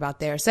to talk about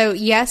there. So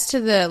yes, to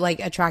the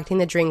attracting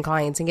the dream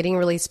clients and getting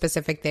really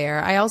specific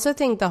there. I also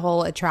think the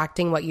whole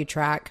attracting what you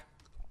track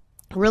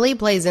really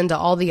plays into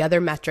all the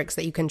other metrics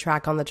that you can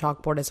track on the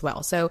chalkboard as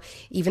well. So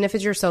even if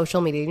it's your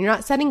social media, you're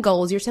not setting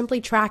goals, you're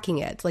simply tracking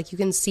it. You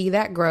can see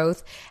that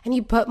growth and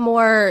you put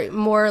more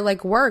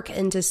work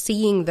into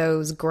seeing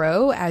those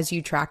grow as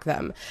you track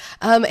them.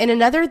 And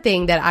another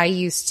thing that I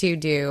used to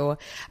do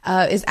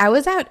is I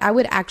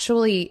would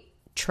actually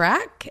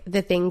track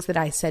the things that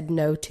I said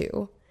no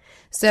to.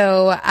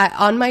 So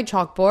on my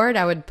chalkboard,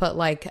 I would put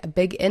a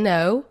big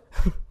NO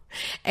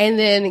and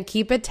then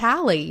keep a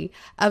tally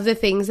of the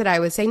things that I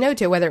would say no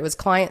to, whether it was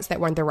clients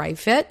that weren't the right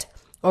fit,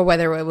 or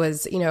whether it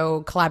was,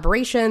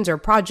 collaborations or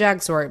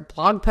projects or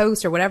blog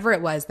posts or whatever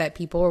it was that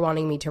people were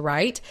wanting me to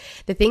write,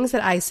 the things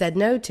that I said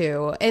no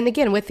to. And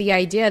again, with the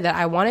idea that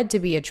I wanted to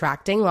be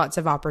attracting lots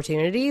of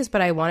opportunities,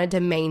 but I wanted to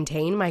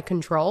maintain my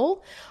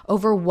control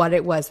over what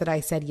it was that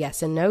I said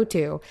yes and no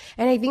to.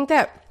 And I think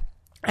that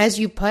as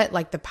you put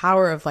like the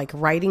power of like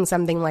writing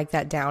something like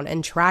that down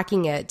and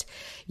tracking it,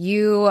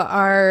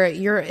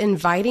 you're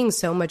inviting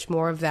so much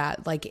more of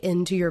that like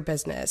into your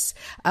business.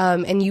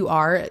 And you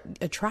are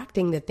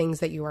attracting the things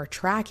that you are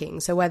tracking.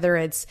 So whether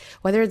it's,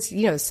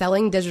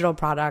 selling digital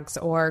products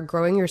or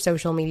growing your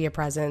social media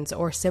presence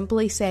or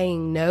simply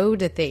saying no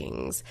to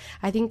things,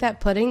 I think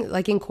that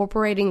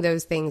incorporating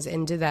those things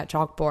into that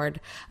chalkboard,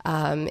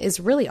 is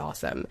really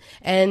awesome.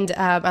 And,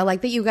 I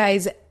like that you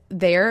guys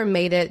there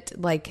made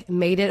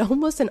it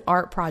almost an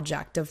art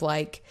project of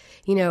like,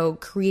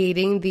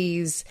 creating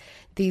these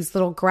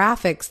little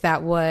graphics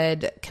that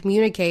would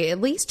communicate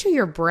at least to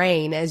your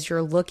brain as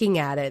you're looking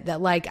at it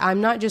that like, I'm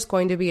not just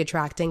going to be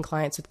attracting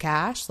clients with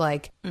cash,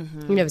 like,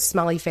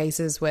 smiley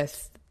faces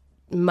with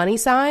money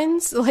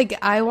signs. Like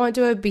I want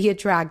to be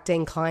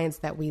attracting clients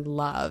that we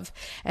love.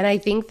 And I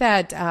think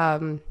that,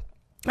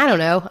 I don't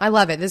know. I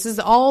love it. This is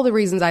all the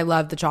reasons I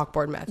love the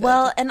chalkboard method.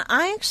 Well, and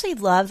I actually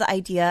love the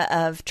idea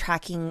of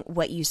tracking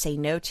what you say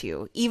no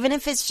to, even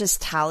if it's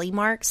just tally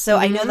marks. So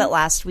I know that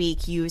last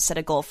week you set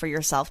a goal for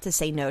yourself to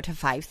say no to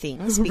 5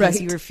 things because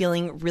you were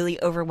feeling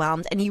really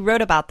overwhelmed. And you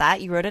wrote about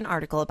that. You wrote an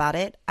article about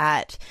it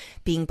at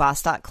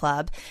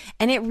beingboss.club.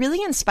 And it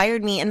really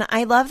inspired me. And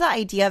I love the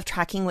idea of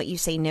tracking what you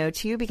say no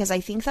to because I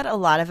think that a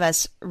lot of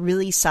us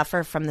really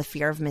suffer from the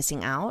fear of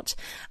missing out.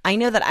 I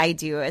know that I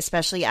do,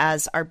 especially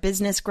as our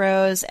business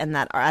grows. And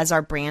that as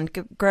our brand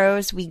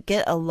grows, we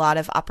get a lot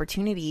of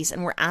opportunities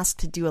and we're asked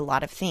to do a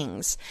lot of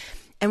things.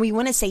 And we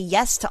want to say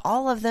yes to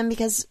all of them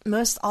because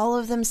most all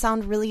of them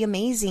sound really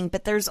amazing,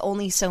 but there's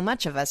only so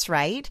much of us,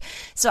 right?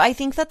 So I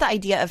think that the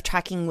idea of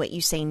tracking what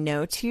you say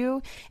no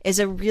to is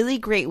a really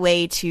great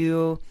way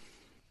to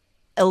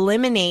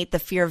eliminate the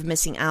fear of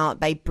missing out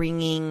by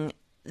bringing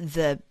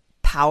the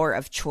power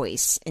of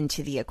choice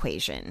into the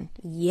equation.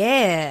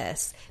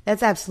 Yes,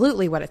 that's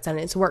absolutely what it's done.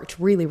 It's worked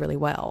really, really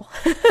well.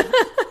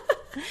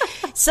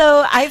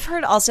 So I've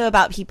heard also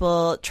about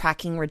people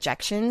tracking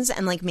rejections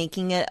and like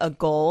making it a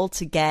goal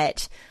to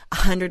get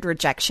 100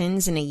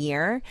 rejections in a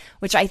year,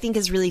 which I think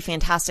is really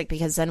fantastic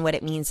because then what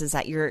it means is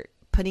that you're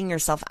putting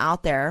yourself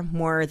out there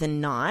more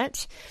than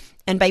not.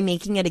 And by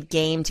making it a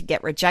game to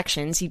get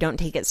rejections, you don't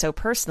take it so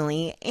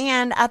personally.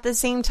 And at the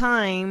same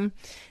time,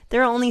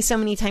 there are only so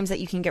many times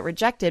that you can get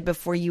rejected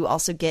before you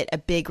also get a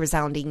big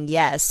resounding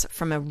yes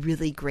from a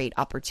really great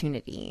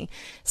opportunity.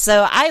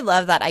 So I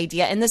love that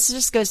idea. And this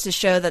just goes to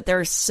show that there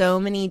are so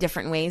many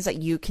different ways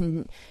that you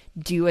can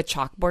do a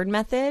chalkboard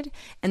method.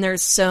 And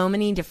there's so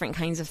many different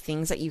kinds of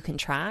things that you can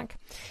track.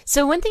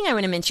 So one thing I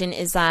want to mention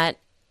is that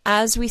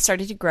as we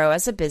started to grow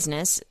as a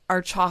business,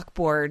 our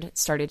chalkboard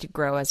started to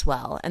grow as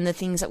well. And the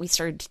things that we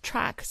started to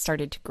track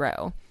started to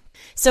grow.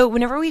 So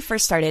whenever we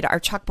first started, our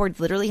chalkboard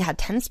literally had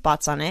 10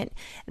 spots on it.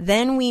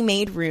 Then we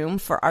made room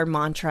for our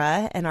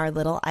mantra and our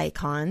little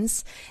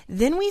icons.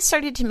 Then we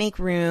started to make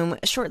room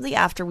shortly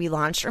after we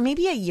launched, or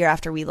maybe a year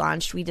after we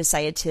launched, we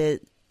decided to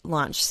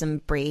launch some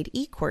braid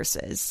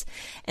e-courses.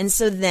 And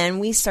so then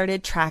we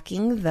started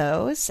tracking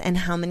those and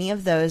how many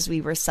of those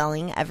we were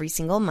selling every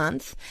single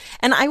month.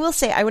 And I will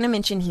say, I want to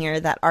mention here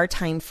that our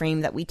time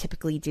frame that we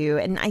typically do,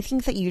 and I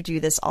think that you do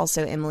this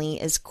also, Emily,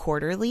 is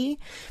quarterly.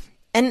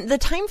 And the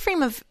time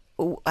frame of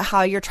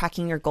how you're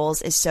tracking your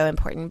goals is so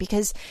important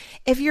because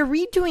if you're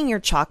redoing your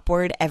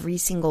chalkboard every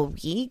single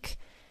week,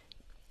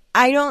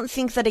 I don't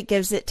think that it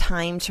gives it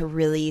time to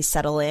really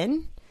settle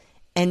in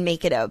and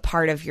make it a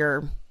part of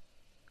your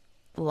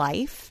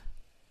life.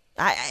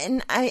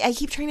 I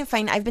keep trying to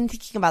find, I've been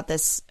thinking about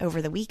this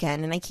over the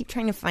weekend and I keep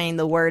trying to find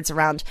the words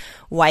around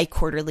why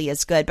quarterly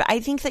is good. But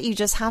I think that you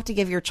just have to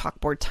give your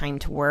chalkboard time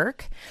to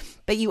work.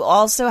 But you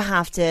also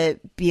have to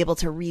be able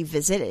to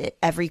revisit it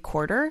every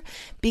quarter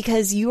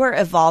because you are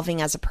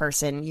evolving as a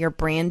person. Your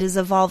brand is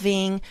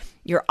evolving.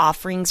 Your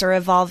offerings are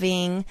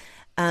evolving.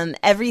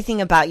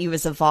 Everything about you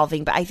is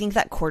evolving. But I think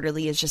that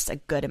quarterly is just a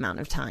good amount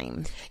of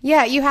time.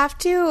 Yeah, you have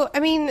to. I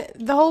mean,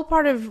 the whole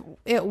part of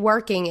it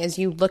working is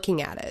you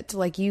looking at it,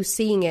 like you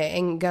seeing it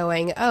and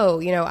going, oh,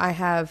 I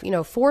have,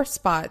 4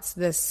 spots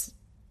this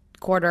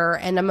quarter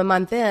and I'm a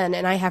month in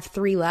and I have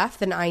 3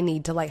 left and I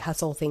need to like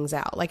hustle things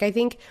out. Like I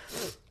think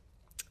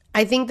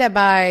that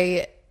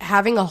by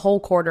having a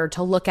whole quarter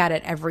to look at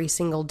it every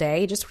single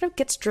day just sort of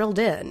gets drilled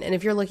in. And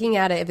if you're looking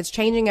at it, if it's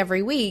changing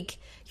every week,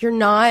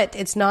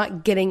 it's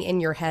not getting in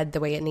your head the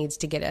way it needs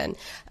to get in.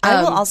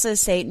 I will also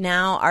say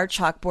now our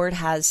chalkboard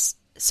has,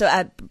 so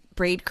at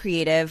Braid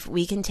Creative,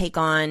 we can take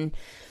on,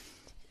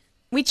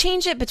 we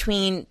change it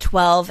between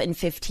 12 and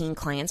 15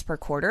 clients per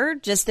quarter,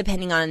 just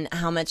depending on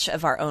how much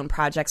of our own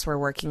projects we're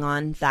working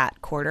on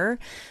that quarter.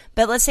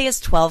 But let's say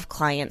it's 12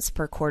 clients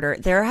per quarter.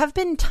 There have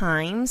been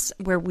times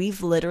where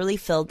we've literally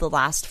filled the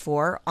last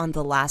 4 on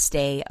the last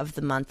day of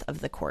the month of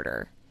the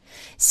quarter.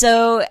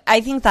 So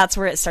I think that's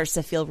where it starts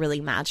to feel really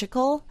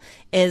magical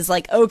is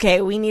like, okay,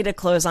 we need to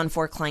close on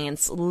 4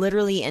 clients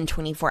literally in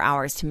 24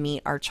 hours to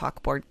meet our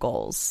chalkboard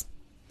goals.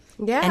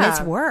 Yeah. And it's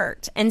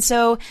worked. And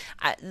so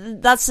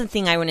that's the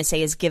thing I want to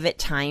say is give it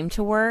time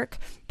to work,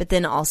 but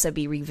then also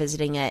be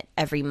revisiting it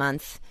every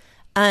month.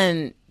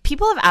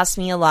 people have asked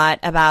me a lot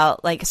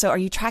about, like, so are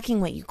you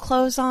tracking what you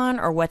close on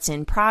or what's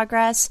in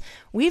progress?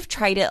 We've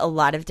tried it a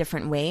lot of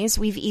different ways.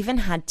 We've even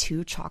had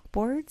 2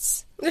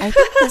 chalkboards. I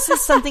think this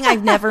is something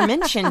I've never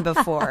mentioned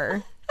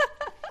before.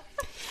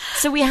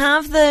 So we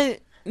have the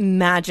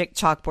magic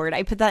chalkboard.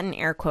 I put that in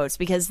air quotes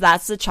because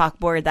that's the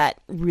chalkboard that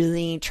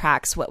really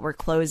tracks what we're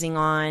closing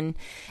on.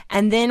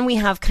 And then we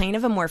have kind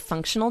of a more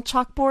functional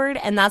chalkboard,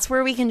 and that's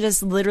where we can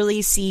just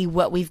literally see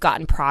what we've got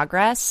in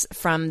progress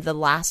from the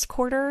last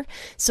quarter.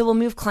 So we'll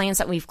move clients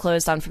that we've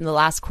closed on from the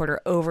last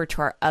quarter over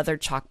to our other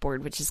chalkboard,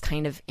 which is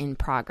kind of in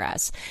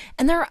progress.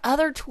 And there are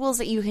other tools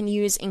that you can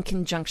use in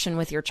conjunction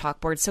with your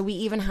chalkboard. So we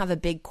even have a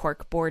big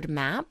corkboard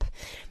map,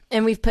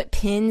 and we've put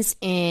pins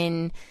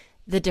in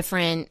the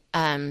different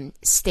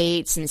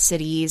states and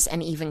cities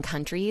and even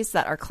countries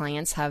that our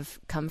clients have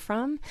come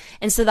from.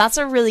 And so that's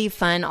a really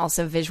fun,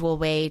 also visual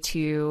way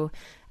to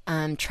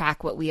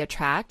track what we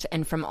attract.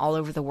 And from all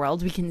over the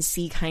world, we can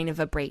see kind of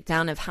a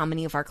breakdown of how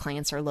many of our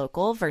clients are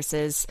local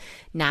versus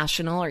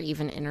national or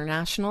even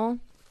international.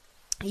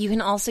 You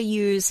can also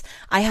use,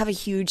 I have a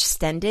huge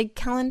Stendig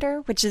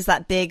calendar, which is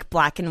that big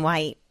black and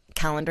white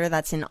calendar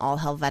that's in all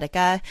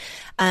Helvetica.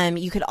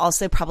 You could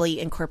also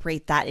probably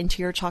incorporate that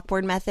into your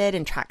chalkboard method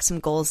and track some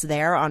goals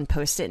there on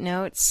Post-it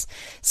notes.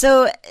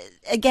 So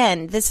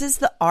again, this is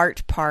the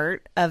art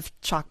part of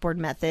chalkboard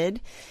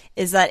method,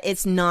 is that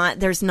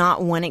there's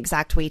not one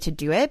exact way to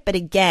do it. But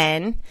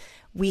again,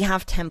 we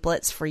have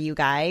templates for you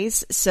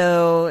guys.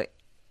 So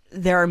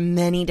there are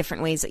many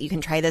different ways that you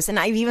can try this. And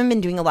I've even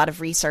been doing a lot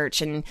of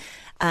research and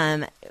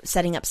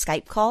setting up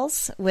Skype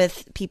calls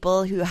with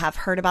people who have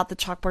heard about the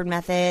chalkboard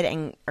method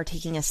and are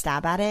taking a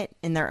stab at it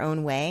in their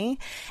own way.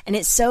 And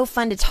it's so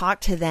fun to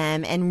talk to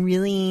them and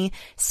really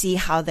see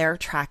how they're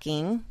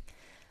tracking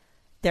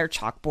their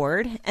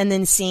chalkboard, and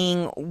then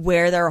seeing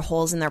where there are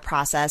holes in their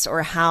process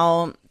or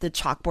how the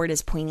chalkboard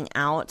is pointing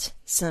out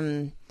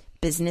some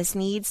business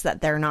needs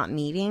that they're not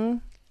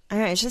meeting. I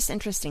don't know, it's just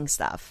interesting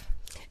stuff.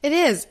 It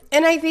is.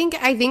 And I think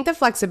the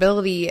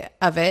flexibility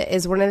of it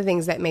is one of the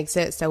things that makes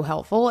it so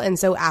helpful and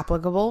so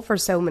applicable for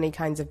so many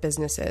kinds of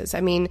businesses.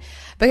 I mean,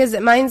 because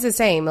mine's the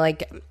same.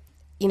 Like,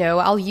 you know,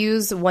 I'll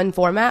use one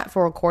format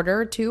for a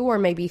quarter, 2, or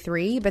maybe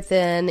 3, but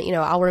then, you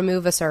know, I'll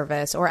remove a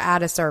service or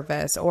add a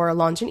service or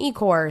launch an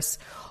e-course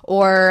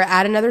or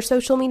add another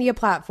social media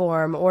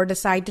platform or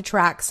decide to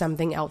track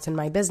something else in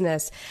my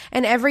business.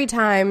 And every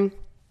time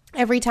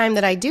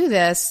that I do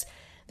this,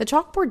 the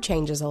chalkboard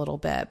changes a little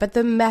bit, but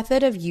the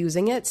method of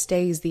using it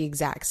stays the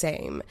exact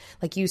same.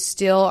 Like, you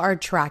still are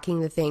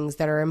tracking the things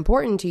that are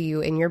important to you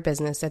in your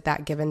business at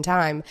that given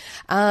time.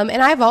 And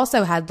I've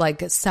also had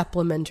like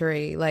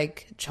supplementary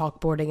like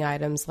chalkboarding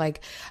items.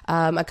 Like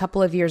a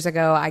couple of years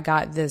ago, I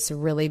got this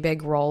really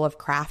big roll of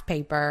craft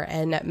paper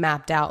and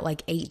mapped out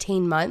like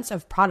 18 months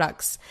of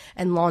products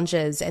and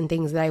launches and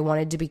things that I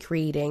wanted to be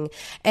creating.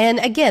 And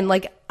again,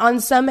 like on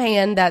some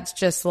hand, that's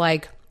just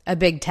like a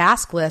big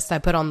task list I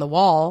put on the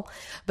wall.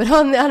 But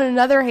on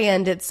another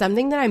hand, it's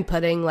something that I'm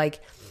putting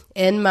like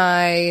in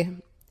my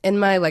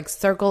like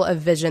circle of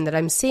vision that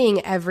I'm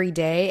seeing every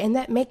day, and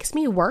that makes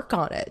me work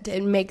on it.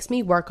 It makes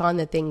me work on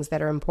the things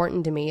that are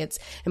important to me. It's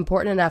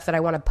important enough that I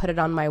want to put it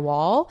on my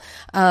wall.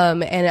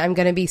 And I'm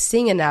going to be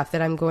seeing enough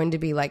that I'm going to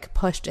be like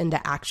pushed into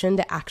action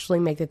to actually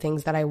make the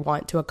things that I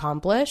want to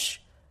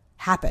accomplish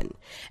happen.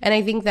 And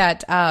I think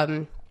that,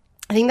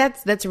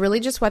 that's really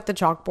just what the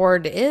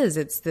chalkboard is.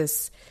 It's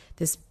this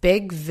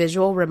big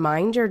visual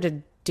reminder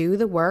to do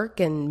the work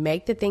and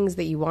make the things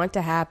that you want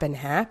to happen.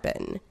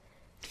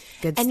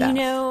 Good stuff. And you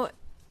know,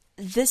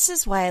 this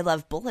is why I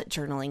love bullet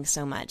journaling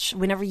so much.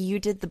 Whenever you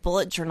did the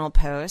bullet journal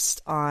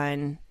post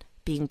on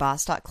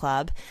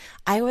beingboss.club,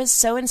 I was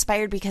so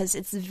inspired because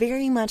it's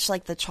very much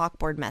like the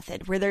chalkboard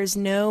method, where there's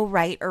no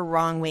right or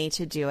wrong way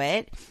to do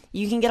it.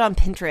 You can get on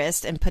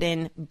Pinterest and put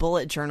in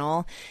bullet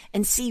journal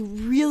and see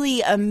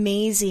really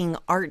amazing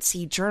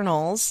artsy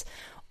journals,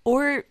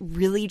 or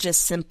really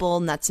just simple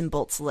nuts and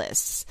bolts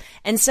lists.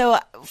 And so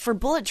for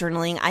bullet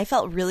journaling, I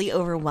felt really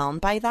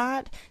overwhelmed by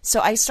that. So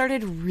I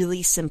started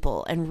really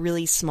simple and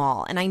really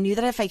small. And I knew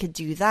that if I could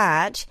do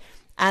that,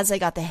 as I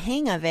got the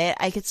hang of it,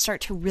 I could start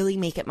to really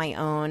make it my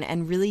own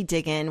and really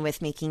dig in with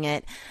making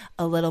it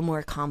a little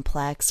more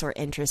complex or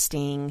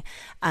interesting,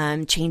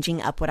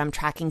 changing up what I'm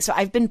tracking. So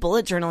I've been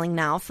bullet journaling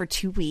now for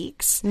 2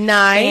 weeks.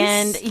 Nice.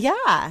 And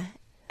yeah.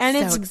 And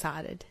so it's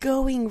excited.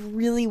 Going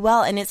really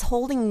well, and it's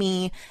holding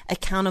me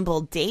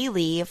accountable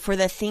daily for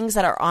the things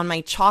that are on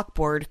my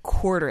chalkboard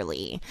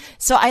quarterly.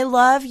 So I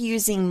love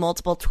using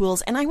multiple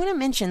tools, and I want to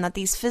mention that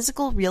these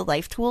physical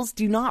real-life tools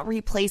do not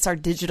replace our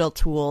digital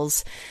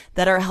tools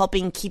that are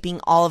helping keeping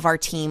all of our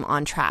team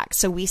on track.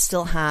 So we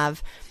still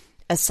have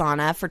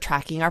Asana for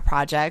tracking our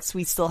projects.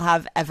 We still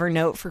have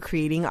Evernote for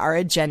creating our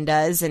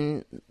agendas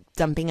and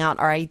dumping out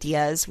our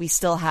ideas. We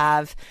still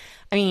have,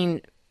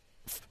 we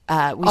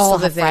all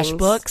still have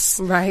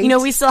FreshBooks, right? You know,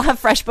 we still have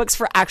FreshBooks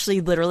for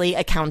actually literally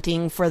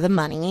accounting for the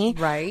money,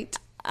 right?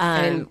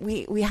 And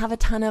we have a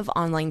ton of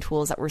online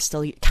tools that we're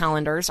still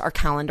our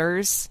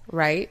calendars,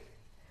 right?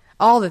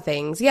 All the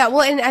things. Yeah.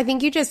 Well, and I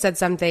think you just said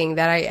something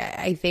that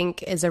I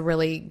think is a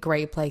really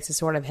great place to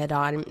sort of hit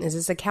on is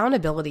this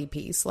accountability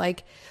piece.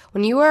 Like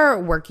when you are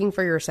working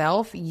for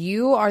yourself,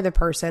 you are the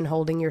person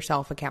holding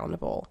yourself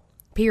accountable,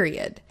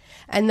 period.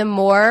 And the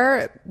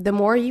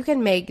more you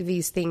can make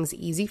these things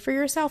easy for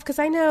yourself, because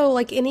I know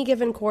like any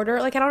given quarter,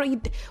 like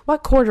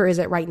what quarter is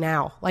it right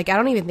now? Like I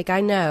don't even think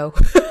I know.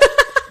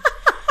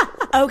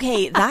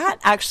 Okay, that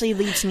actually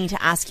leads me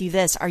to ask you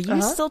this. Are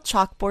you still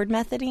chalkboard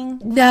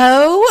methoding?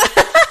 No.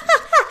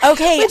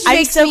 Okay,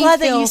 I'm so glad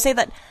that you say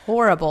that.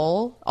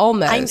 Horrible,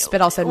 almost,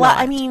 but also well, not.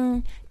 I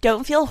mean,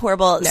 don't feel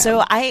horrible. No.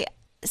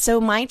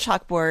 So my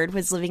chalkboard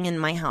was living in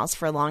my house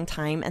for a long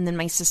time, and then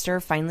my sister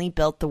finally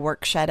built the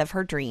work shed of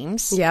her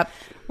dreams. Yep.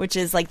 Which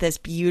is like this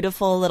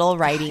beautiful little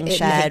writing It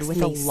shed makes with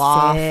me a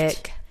loft.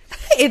 sick.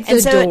 It's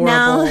And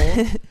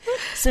adorable.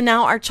 So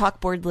now our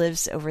chalkboard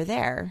lives over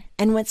there.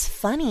 And what's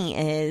funny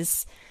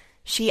is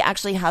she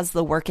actually has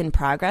the work in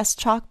progress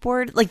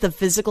chalkboard, like the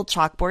physical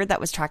chalkboard that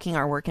was tracking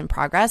our work in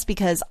progress,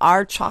 because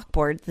our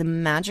chalkboard, the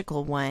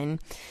magical one,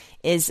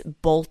 is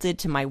bolted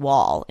to my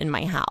wall in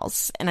my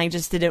house. And I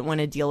just didn't want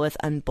to deal with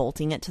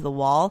unbolting it to the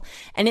wall.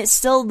 And it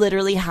still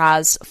literally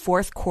has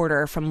fourth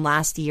quarter from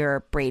last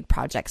year braid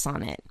projects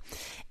on it.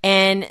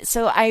 And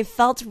so I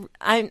felt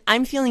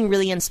I'm feeling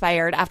really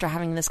inspired after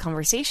having this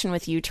conversation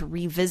with you to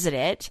revisit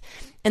it.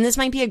 And this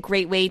might be a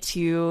great way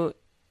to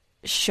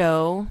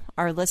show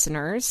our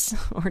listeners,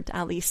 or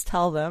at least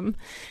tell them,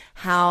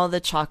 how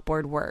the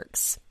chalkboard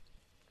works.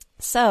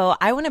 So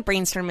I want to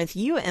brainstorm with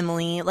you,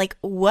 Emily, like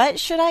what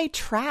should I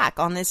track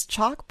on this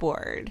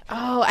chalkboard?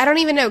 Oh, I don't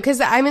even know, because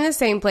I'm in the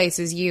same place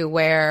as you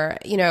where,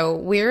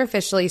 we're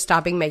officially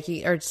stopping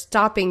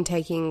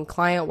taking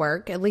client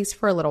work, at least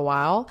for a little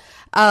while.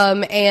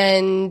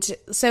 And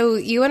so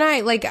you and I,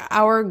 like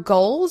our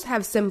goals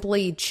have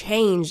simply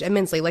changed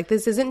immensely. Like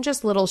this isn't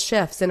just little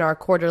shifts in our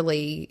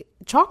quarterly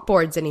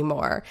chalkboards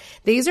anymore.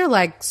 These are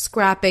like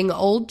scrapping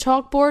old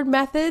chalkboard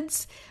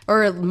methods,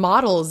 or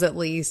models at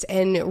least,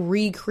 and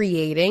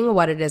recreating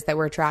what it is that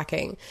we're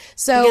tracking.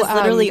 So because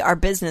literally our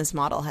business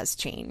model has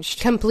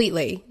changed.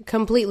 Completely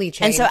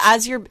changed.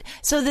 And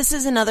so this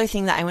is another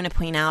thing that I want to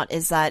point out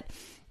is that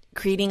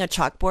creating a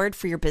chalkboard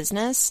for your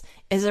business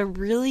is a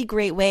really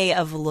great way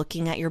of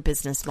looking at your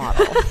business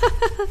model.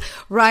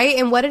 Right?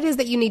 And what it is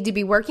that you need to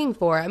be working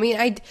for. I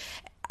mean,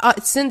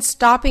 since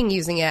stopping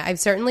using it, I've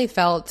certainly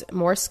felt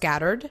more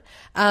scattered,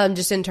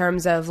 just in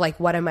terms of like,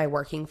 what am I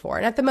working for?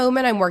 And at the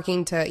moment I'm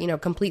working to,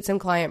 complete some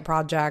client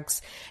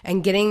projects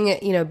and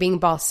getting, being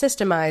boss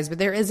systemized, but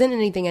there isn't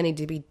anything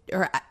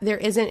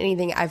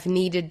I've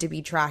needed to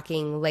be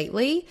tracking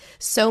lately,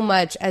 so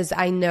much as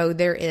I know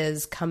there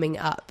is coming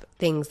up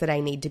things that I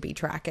need to be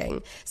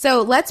tracking.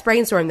 So let's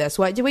brainstorm this.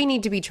 What do we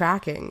need to be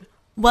tracking?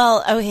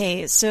 Well,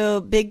 okay. So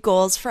big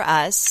goals for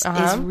us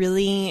is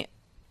really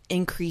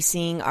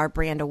increasing our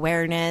brand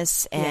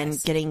awareness and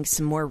getting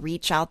some more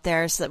reach out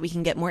there so that we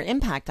can get more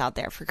impact out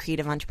there for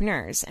creative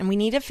entrepreneurs. And we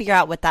need to figure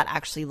out what that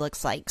actually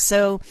looks like.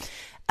 So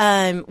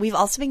we've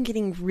also been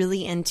getting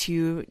really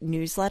into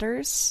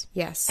newsletters.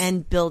 Yes.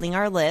 And building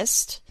our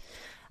list.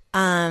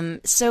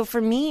 So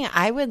for me,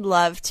 I would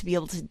love to be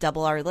able to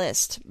double our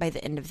list by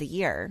the end of the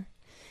year.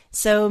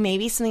 So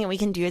maybe something that we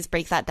can do is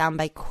break that down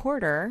by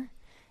quarter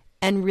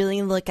and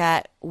really look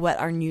at what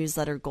our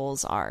newsletter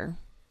goals are.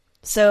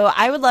 So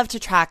I would love to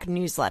track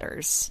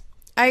newsletters.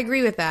 I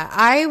agree with that.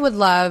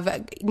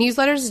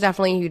 Newsletters is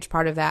definitely a huge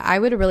part of that. I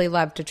would really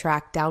love to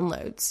track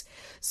downloads.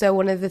 So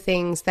one of the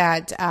things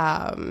that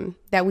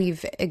that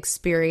we've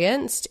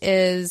experienced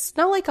is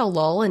not like a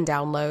lull in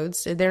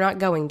downloads. They're not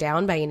going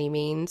down by any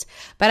means,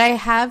 but I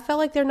have felt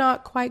like they're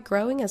not quite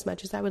growing as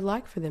much as I would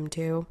like for them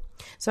to.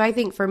 So I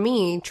think for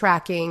me,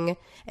 tracking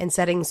and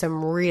setting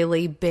some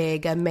really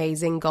big,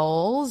 amazing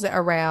goals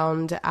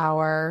around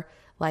our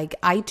like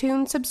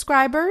iTunes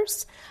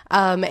subscribers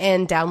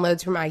and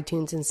downloads from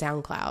iTunes and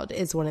SoundCloud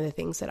is one of the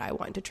things that I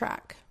want to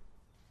track.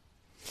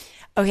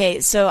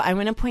 Okay, so I'm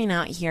going to point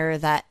out here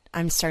that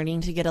I'm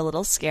starting to get a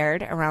little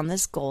scared around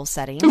this goal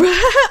setting.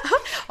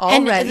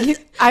 Already?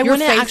 Your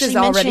face is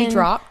already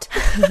dropped.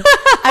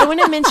 I want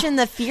to mention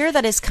the fear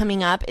that is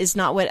coming up is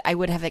not what I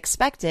would have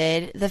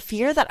expected. The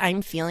fear that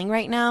I'm feeling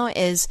right now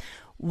is,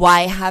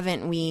 why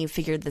haven't we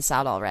figured this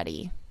out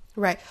already?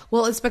 Right.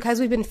 Well, it's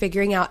because we've been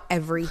figuring out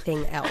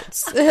everything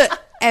else.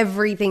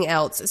 Everything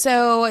else.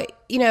 So,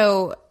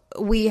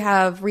 we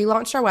have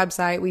relaunched our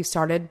website. We've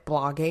started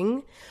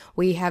blogging.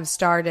 We have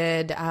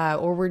started,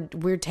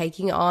 we're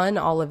taking on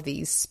all of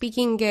these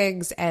speaking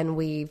gigs, and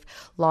we've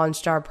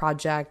launched our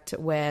project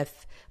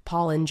with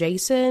Paul and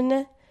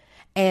Jason.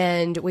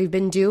 And we've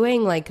been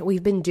doing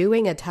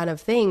a ton of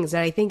things.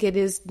 And I think it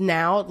is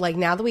now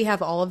that we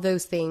have all of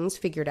those things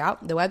figured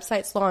out, the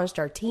website's launched,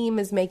 our team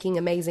is making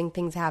amazing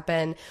things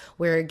happen.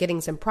 We're getting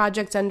some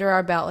projects under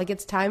our belt. Like,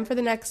 it's time for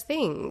the next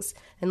things.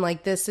 And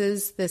like, this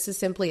is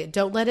simply it.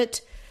 Don't let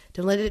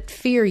it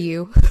fear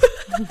you.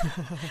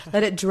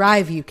 Let it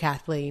drive you,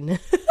 Kathleen.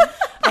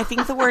 I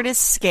think the word is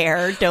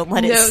scare. Don't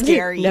let it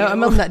scare you.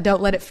 No,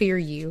 don't let it fear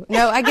you.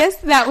 No, I guess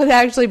that would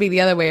actually be the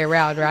other way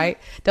around, right?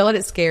 Don't let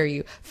it scare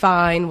you.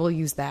 Fine, we'll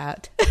use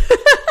that.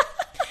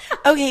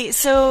 Okay,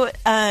 so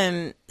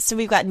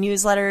we've got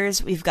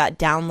newsletters, we've got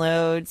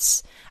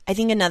downloads. I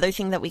think another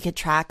thing that we could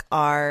track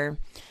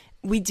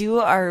we do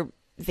our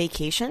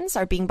vacations,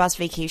 our Being Boss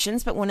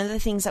vacations, but one of the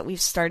things that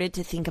we've started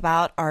to think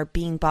about are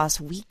Being Boss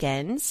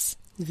weekends.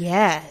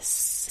 Yes.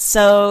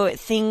 So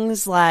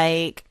things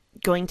like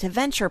going to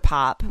Venture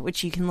Pop,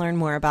 which you can learn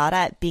more about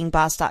at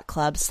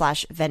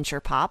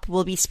beingboss.club/venturepop.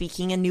 We'll be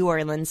speaking in New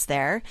Orleans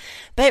there.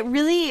 But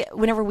really,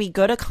 whenever we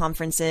go to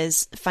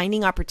conferences,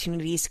 finding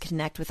opportunities to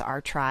connect with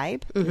our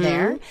tribe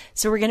there.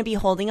 So we're going to be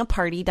holding a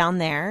party down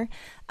there.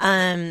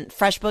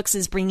 FreshBooks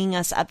is bringing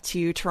us up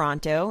to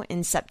Toronto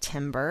in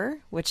September,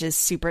 which is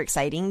super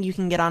exciting. You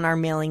can get on our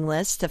mailing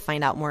list to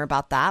find out more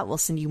about that. We'll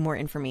send you more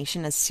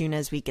information as soon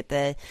as we get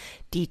the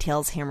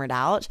details hammered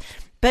out.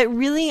 But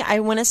really, I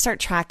want to start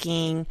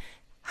tracking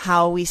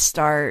how we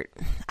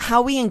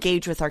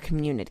engage with our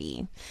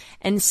community.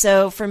 And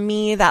so for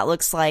me, that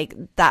looks like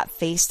that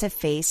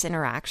face-to-face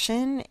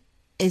interaction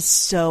is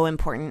so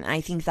important.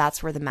 I think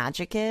that's where the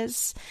magic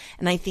is.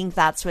 And I think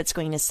that's what's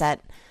going to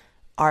set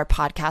our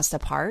podcast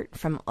apart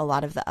from a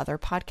lot of the other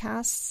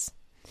podcasts.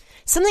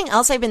 Something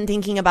else I've been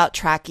thinking about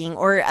tracking,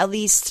 or at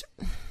least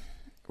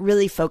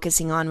really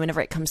focusing on whenever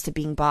it comes to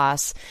Being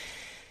Boss,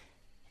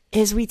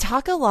 is we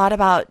talk a lot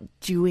about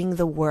doing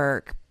the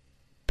work,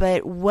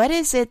 but what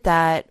is it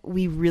that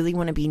we really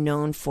want to be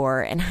known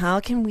for, and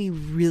how can we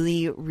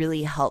really,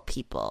 really help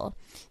people?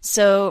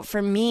 So for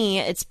me,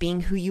 it's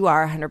being who you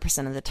are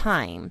 100% of the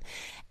time.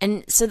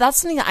 And so that's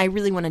something that I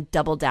really want to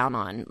double down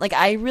on. Like,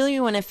 I really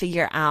want to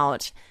figure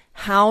out,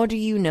 how do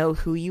you know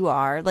who you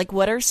are? Like,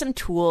 what are some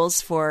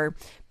tools for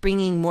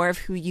bringing more of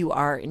who you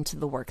are into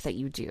the work that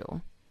you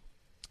do?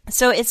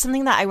 So it's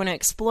something that I want to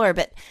explore.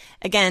 But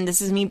again,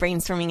 this is me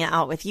brainstorming it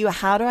out with you.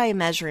 How do I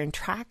measure and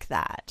track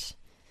that?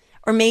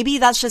 Or maybe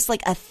that's just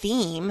like a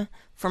theme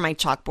for my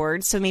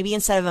chalkboard. So maybe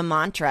instead of a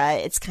mantra,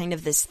 it's kind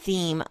of this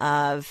theme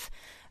of,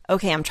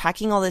 okay, I'm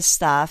tracking all this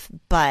stuff,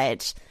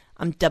 but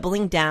I'm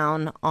doubling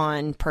down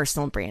on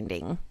personal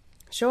branding.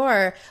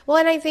 Sure. Well,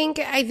 and I think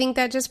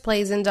that just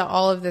plays into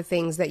all of the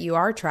things that you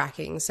are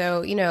tracking.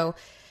 So,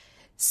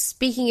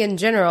 speaking in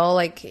general,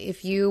 like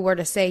if you were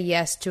to say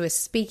yes to a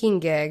speaking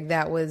gig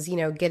that was,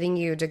 getting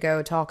you to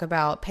go talk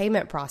about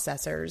payment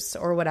processors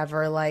or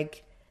whatever,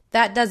 like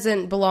that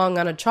doesn't belong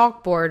on a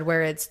chalkboard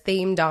where it's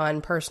themed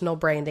on personal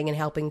branding and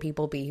helping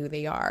people be who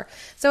they are.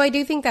 So I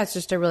do think that's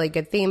just a really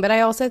good theme, but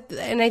I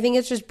think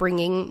it's just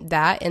bringing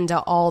that into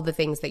all the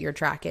things that you're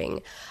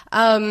tracking.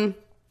 And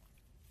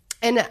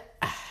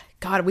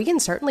God, we can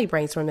certainly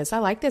brainstorm this. I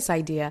like this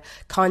idea.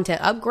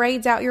 Content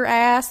upgrades out your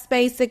ass,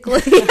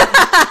 basically.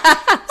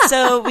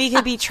 So we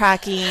could be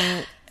tracking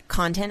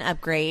content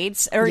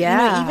upgrades, or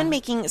even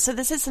making. So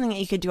this is something that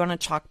you could do on a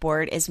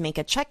chalkboard, is make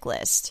a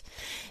checklist.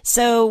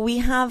 So we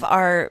have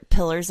our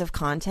pillars of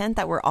content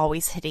that we're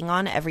always hitting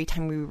on every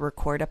time we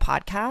record a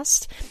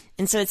podcast.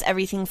 And so it's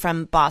everything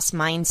from boss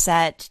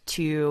mindset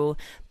to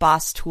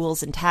boss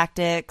tools and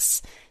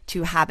tactics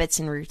to habits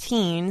and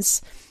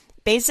routines.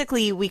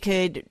 Basically, we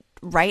could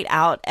write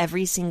out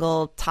every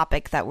single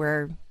topic that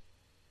we're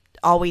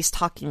always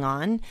talking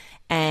on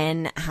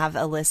and have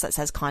a list that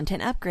says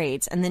content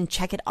upgrades, and then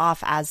check it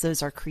off as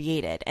those are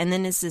created. And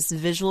then it's this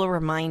visual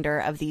reminder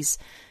of these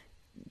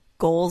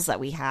goals that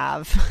we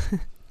have.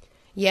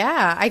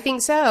 Yeah, I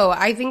think so.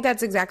 I think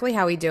that's exactly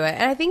how we do it.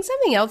 And I think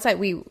something else that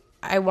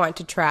I want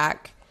to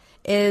track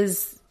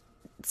is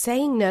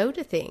saying no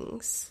to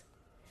things.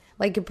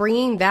 Like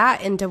bringing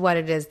that into what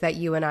it is that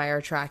you and I are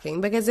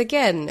tracking. Because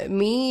again,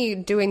 me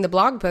doing the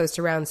blog post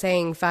around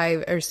saying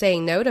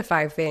no to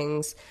 5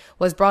 things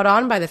was brought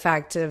on by the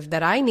fact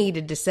that I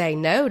needed to say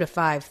no to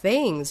 5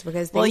 things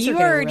because you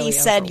already really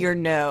said your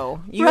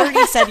no. You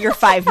already said your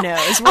 5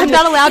 no's. I'm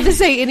not allowed to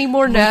say any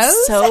more no's.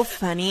 It's so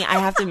funny. I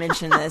have to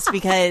mention this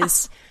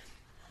because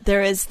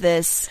there is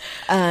this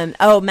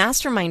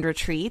mastermind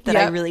retreat that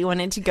I really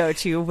wanted to go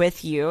to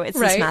with you. It's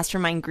this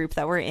mastermind group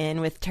that we're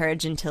in with Tara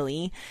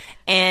Gentili.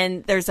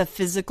 And there's a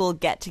physical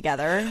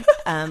get-together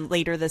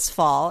later this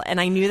fall. And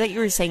I knew that you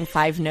were saying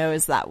 5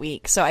 no's that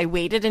week. So I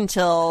waited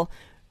until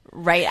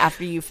right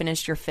after you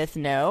finished your 5th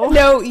no.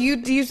 No,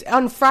 you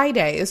on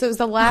Friday. So it was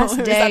the last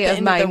day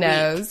of my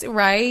no's,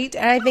 right?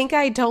 And I think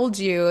I told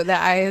you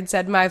that I had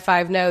said my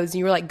 5 no's, and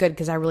you were like, good,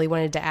 because I really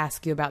wanted to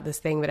ask you about this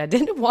thing, but I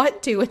didn't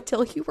want to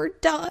until you were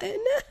done.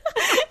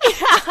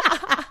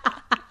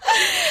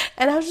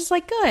 And I was just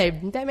like,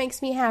 good, that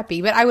makes me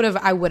happy. But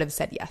I would have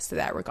said yes to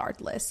that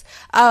regardless.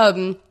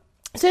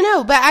 So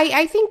no, but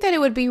I think that it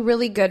would be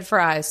really good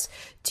for us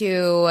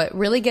to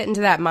really get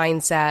into that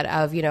mindset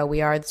of,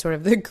 we are sort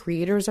of the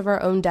creators of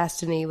our own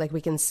destiny. Like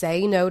we can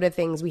say no to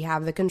things. We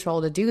have the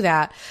control to do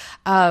that,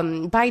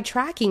 by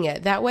tracking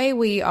it. That way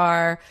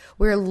we're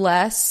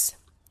less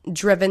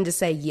driven to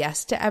say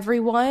yes to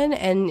everyone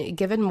and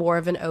given more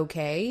of an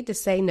okay to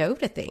say no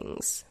to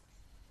things.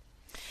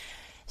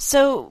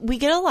 So we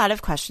get a lot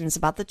of questions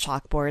about the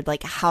chalkboard,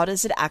 like how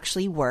does it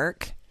actually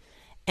work?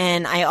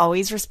 And I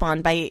always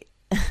respond by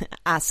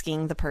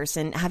asking the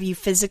person, have you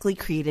physically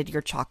created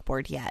your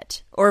chalkboard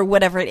yet? Or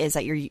whatever it is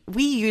that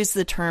we use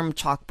the term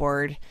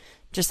chalkboard,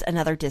 just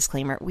another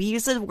disclaimer. We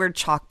use the word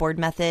chalkboard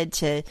method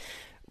to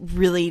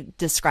really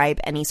describe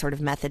any sort of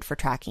method for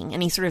tracking,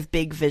 any sort of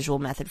big visual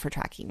method for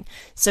tracking.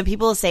 So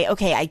people will say,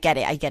 okay, I get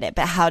it,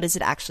 but how does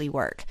it actually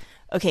work?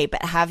 Okay,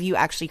 but have you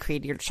actually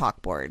created your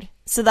chalkboard?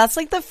 So that's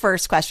like the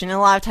first question. And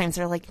a lot of times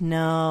they're like,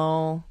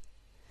 no.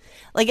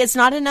 Like, it's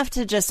not enough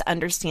to just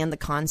understand the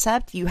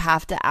concept. You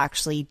have to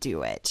actually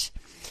do it.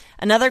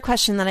 Another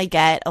question that I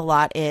get a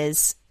lot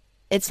is,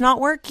 it's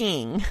not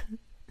working.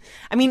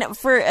 I mean,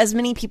 for as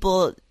many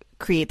people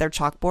create their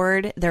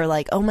chalkboard, they're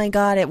like, oh my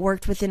God, it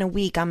worked within a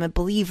week. I'm a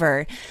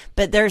believer.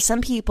 But there are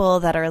some people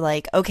that are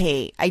like,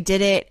 okay, I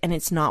did it and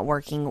it's not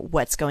working.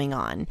 What's going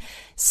on?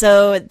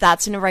 So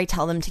that's whenever I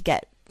tell them to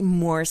get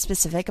more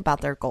specific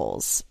about their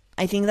goals.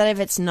 I think that if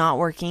it's not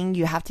working,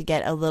 you have to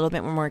get a little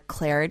bit more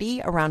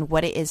clarity around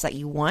what it is that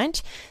you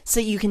want so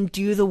you can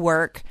do the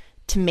work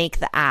to make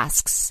the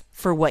asks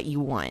for what you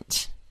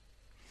want.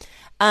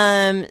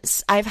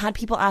 I've had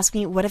people ask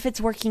me, what if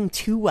it's working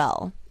too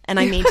well? And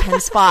I made 10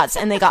 spots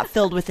and they got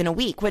filled within a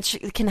week, which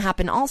can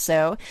happen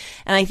also.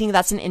 And I think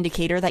that's an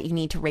indicator that you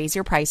need to raise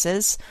your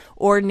prices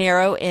or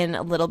narrow in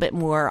a little bit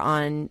more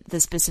on the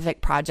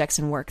specific projects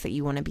and work that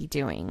you want to be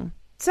doing.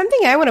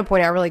 Something I want to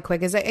point out really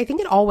quick is I think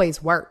it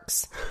always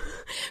works.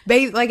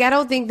 Like, I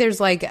don't think there's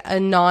like a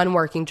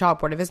non-working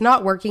chalkboard. If it's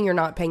not working, you're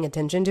not paying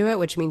attention to it,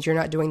 which means you're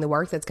not doing the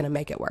work that's going to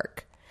make it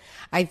work.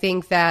 I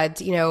think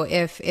that, you know,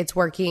 if it's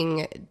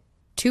working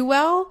too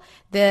well,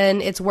 then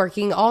it's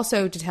working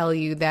also to tell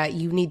you that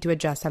you need to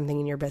adjust something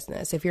in your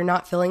business. If you're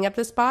not filling up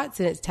the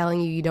spots and it's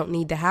telling you don't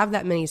need to have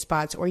that many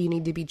spots, or you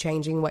need to be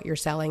changing what you're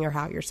selling or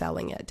how you're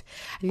selling it.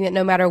 I think that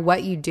no matter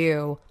what you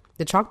do,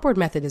 the chalkboard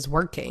method is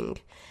working,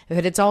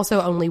 but it's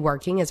also only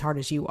working as hard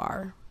as you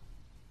are.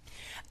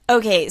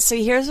 Okay, so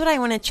here's what I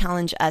want to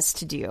challenge us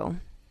to do.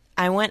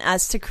 I want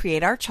us to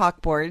create our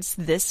chalkboards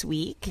this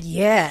week.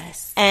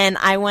 Yes. And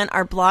I want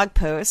our blog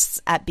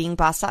posts at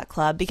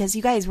beingboss.club, because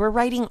you guys, we're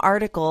writing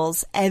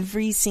articles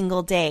every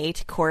single day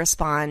to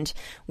correspond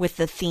with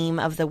the theme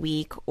of the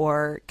week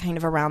or kind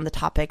of around the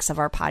topics of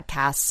our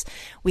podcasts.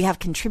 We have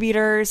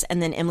contributors,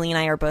 and then Emily and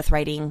I are both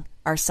writing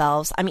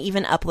ourselves. I'm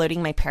even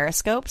uploading my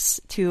periscopes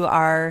to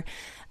our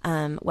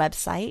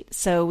website.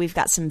 So we've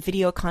got some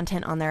video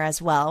content on there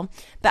as well.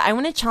 But I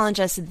want to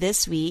challenge us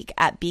this week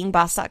at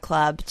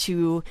beingboss.club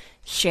to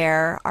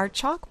share our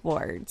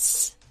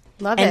chalkboards.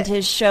 Love and it.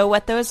 to show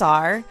what those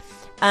are.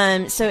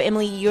 So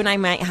Emily, you and I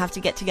might have to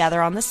get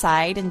together on the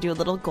side and do a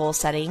little goal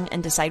setting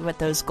and decide what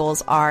those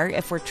goals are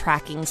if we're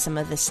tracking some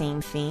of the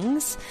same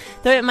things.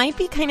 Though it might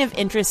be kind of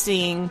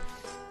interesting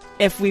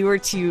if we were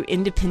to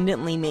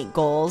independently make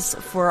goals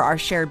for our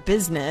shared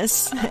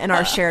business and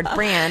our shared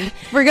brand.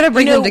 We're going to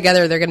bring them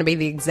together. They're going to be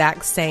the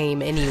exact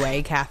same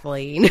anyway,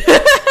 Kathleen.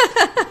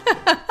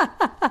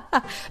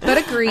 But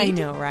agreed. I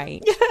know,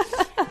 right?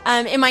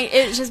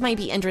 It just might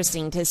be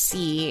interesting to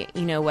see,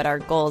 what our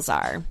goals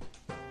are.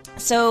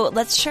 So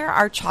let's share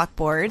our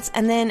chalkboards.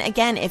 And then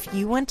again, if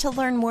you want to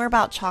learn more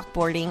about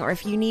chalkboarding, or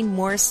if you need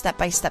more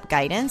step-by-step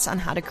guidance on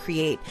how to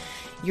create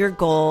your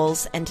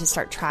goals and to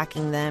start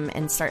tracking them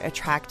and start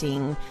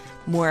attracting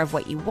more of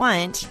what you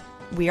want,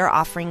 we are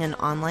offering an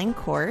online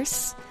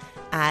course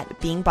at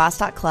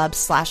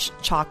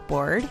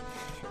beingboss.club/chalkboard.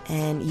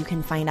 And you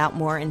can find out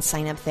more and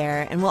sign up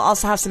there. And we'll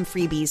also have some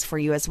freebies for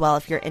you as well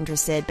if you're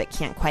interested but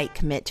can't quite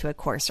commit to a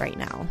course right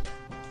now.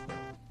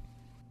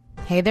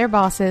 Hey there,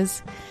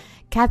 bosses.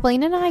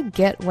 Kathleen and I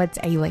get what's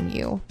ailing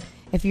you.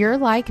 If you're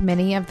like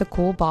many of the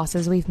cool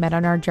bosses we've met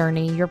on our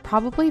journey, you're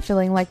probably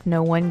feeling like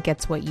no one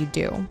gets what you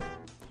do.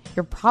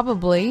 You're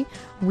probably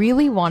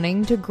really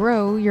wanting to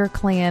grow your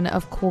clan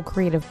of cool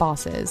creative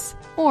bosses.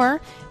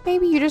 Or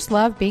maybe you just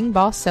love Being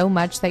Boss so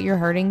much that you're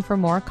hurting for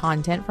more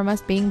content from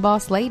us Being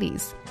Boss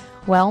ladies.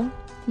 Well,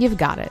 you've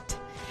got it.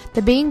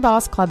 The Being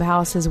Boss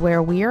Clubhouse is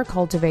where we are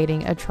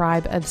cultivating a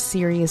tribe of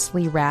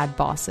seriously rad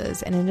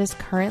bosses, and it is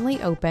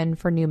currently open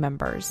for new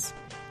members.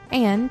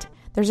 And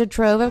there's a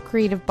trove of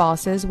creative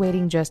bosses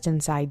waiting just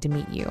inside to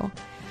meet you.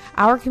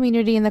 Our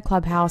community in the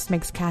clubhouse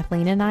makes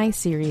Kathleen and I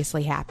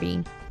seriously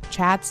happy.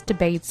 Chats,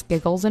 debates,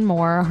 giggles, and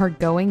more are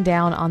going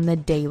down on the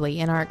daily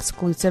in our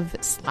exclusive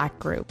Slack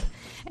group.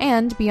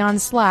 And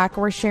beyond Slack,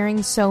 we're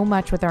sharing so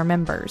much with our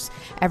members.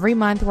 Every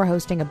month, we're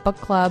hosting a book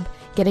club,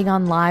 getting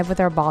on live with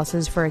our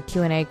bosses for a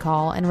Q&A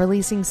call, and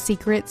releasing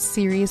secret,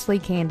 seriously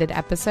candid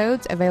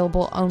episodes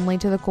available only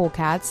to the cool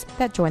cats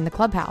that join the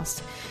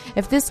clubhouse.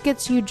 If this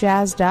gets you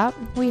jazzed up,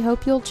 we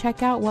hope you'll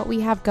check out what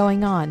we have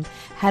going on.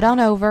 Head on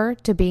over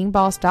to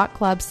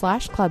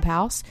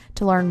beingboss.club/clubhouse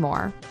to learn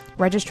more.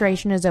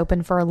 Registration is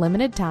open for a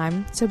limited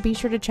time, so be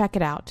sure to check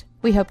it out.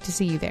 We hope to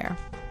see you there.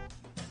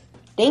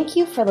 Thank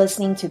you for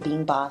listening to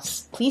Being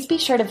Boss. Please be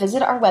sure to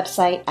visit our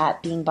website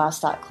at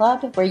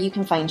beingboss.club, where you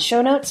can find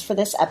show notes for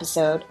this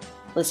episode,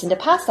 listen to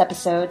past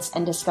episodes,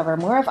 and discover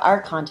more of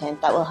our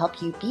content that will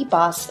help you be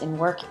boss in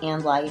work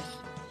and life.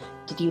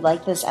 Did you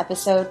like this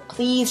episode?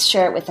 Please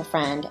share it with a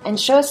friend and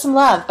show us some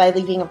love by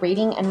leaving a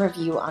rating and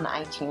review on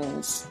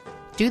iTunes.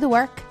 Do the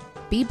work,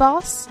 be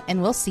boss,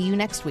 and we'll see you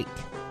next week.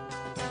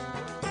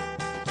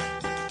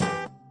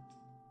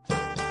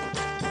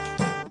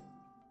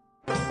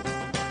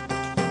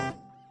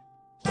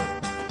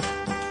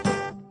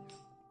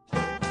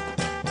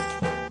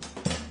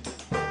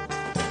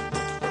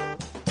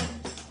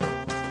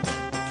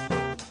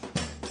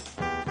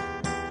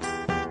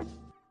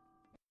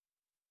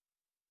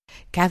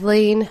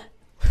 Kathleen.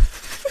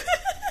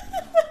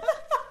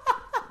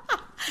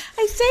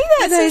 I say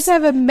that. I just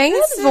have a man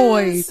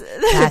voice.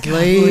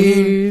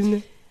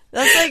 Kathleen.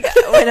 That's like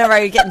whenever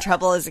I get in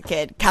trouble as a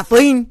kid.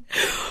 Kathleen.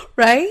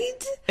 Right?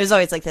 It was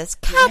always like this.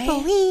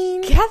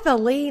 Kathleen.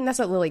 Kathleen. That's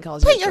what Lily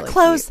calls Put me. your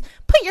clothes.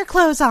 Put your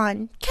clothes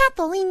on.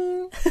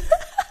 Kathleen.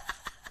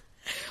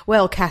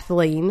 Well,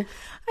 Kathleen.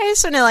 I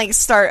just want to like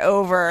start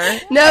over.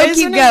 No,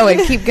 keep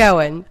going. Keep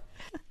going.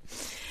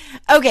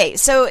 Okay,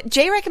 so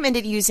Jay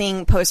recommended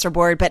using poster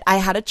board, but I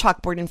had a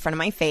chalkboard in front of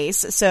my face,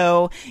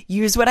 so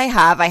use what I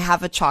have. I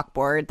have a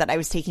chalkboard that I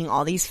was taking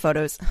all these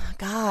photos. Oh,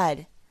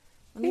 God.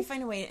 Let me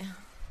find a way.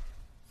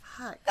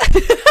 Fuck.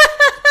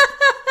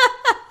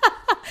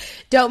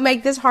 Don't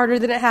make this harder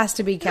than it has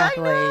to be,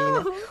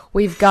 Kathleen.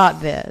 We've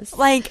got this.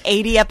 Like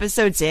 80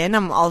 episodes in,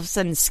 I'm all of a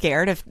sudden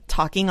scared of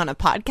talking on a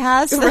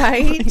podcast.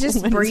 Right? Like,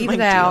 Just breathe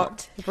it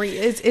out.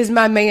 Breathe. Is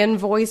my man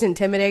voice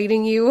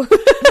intimidating you?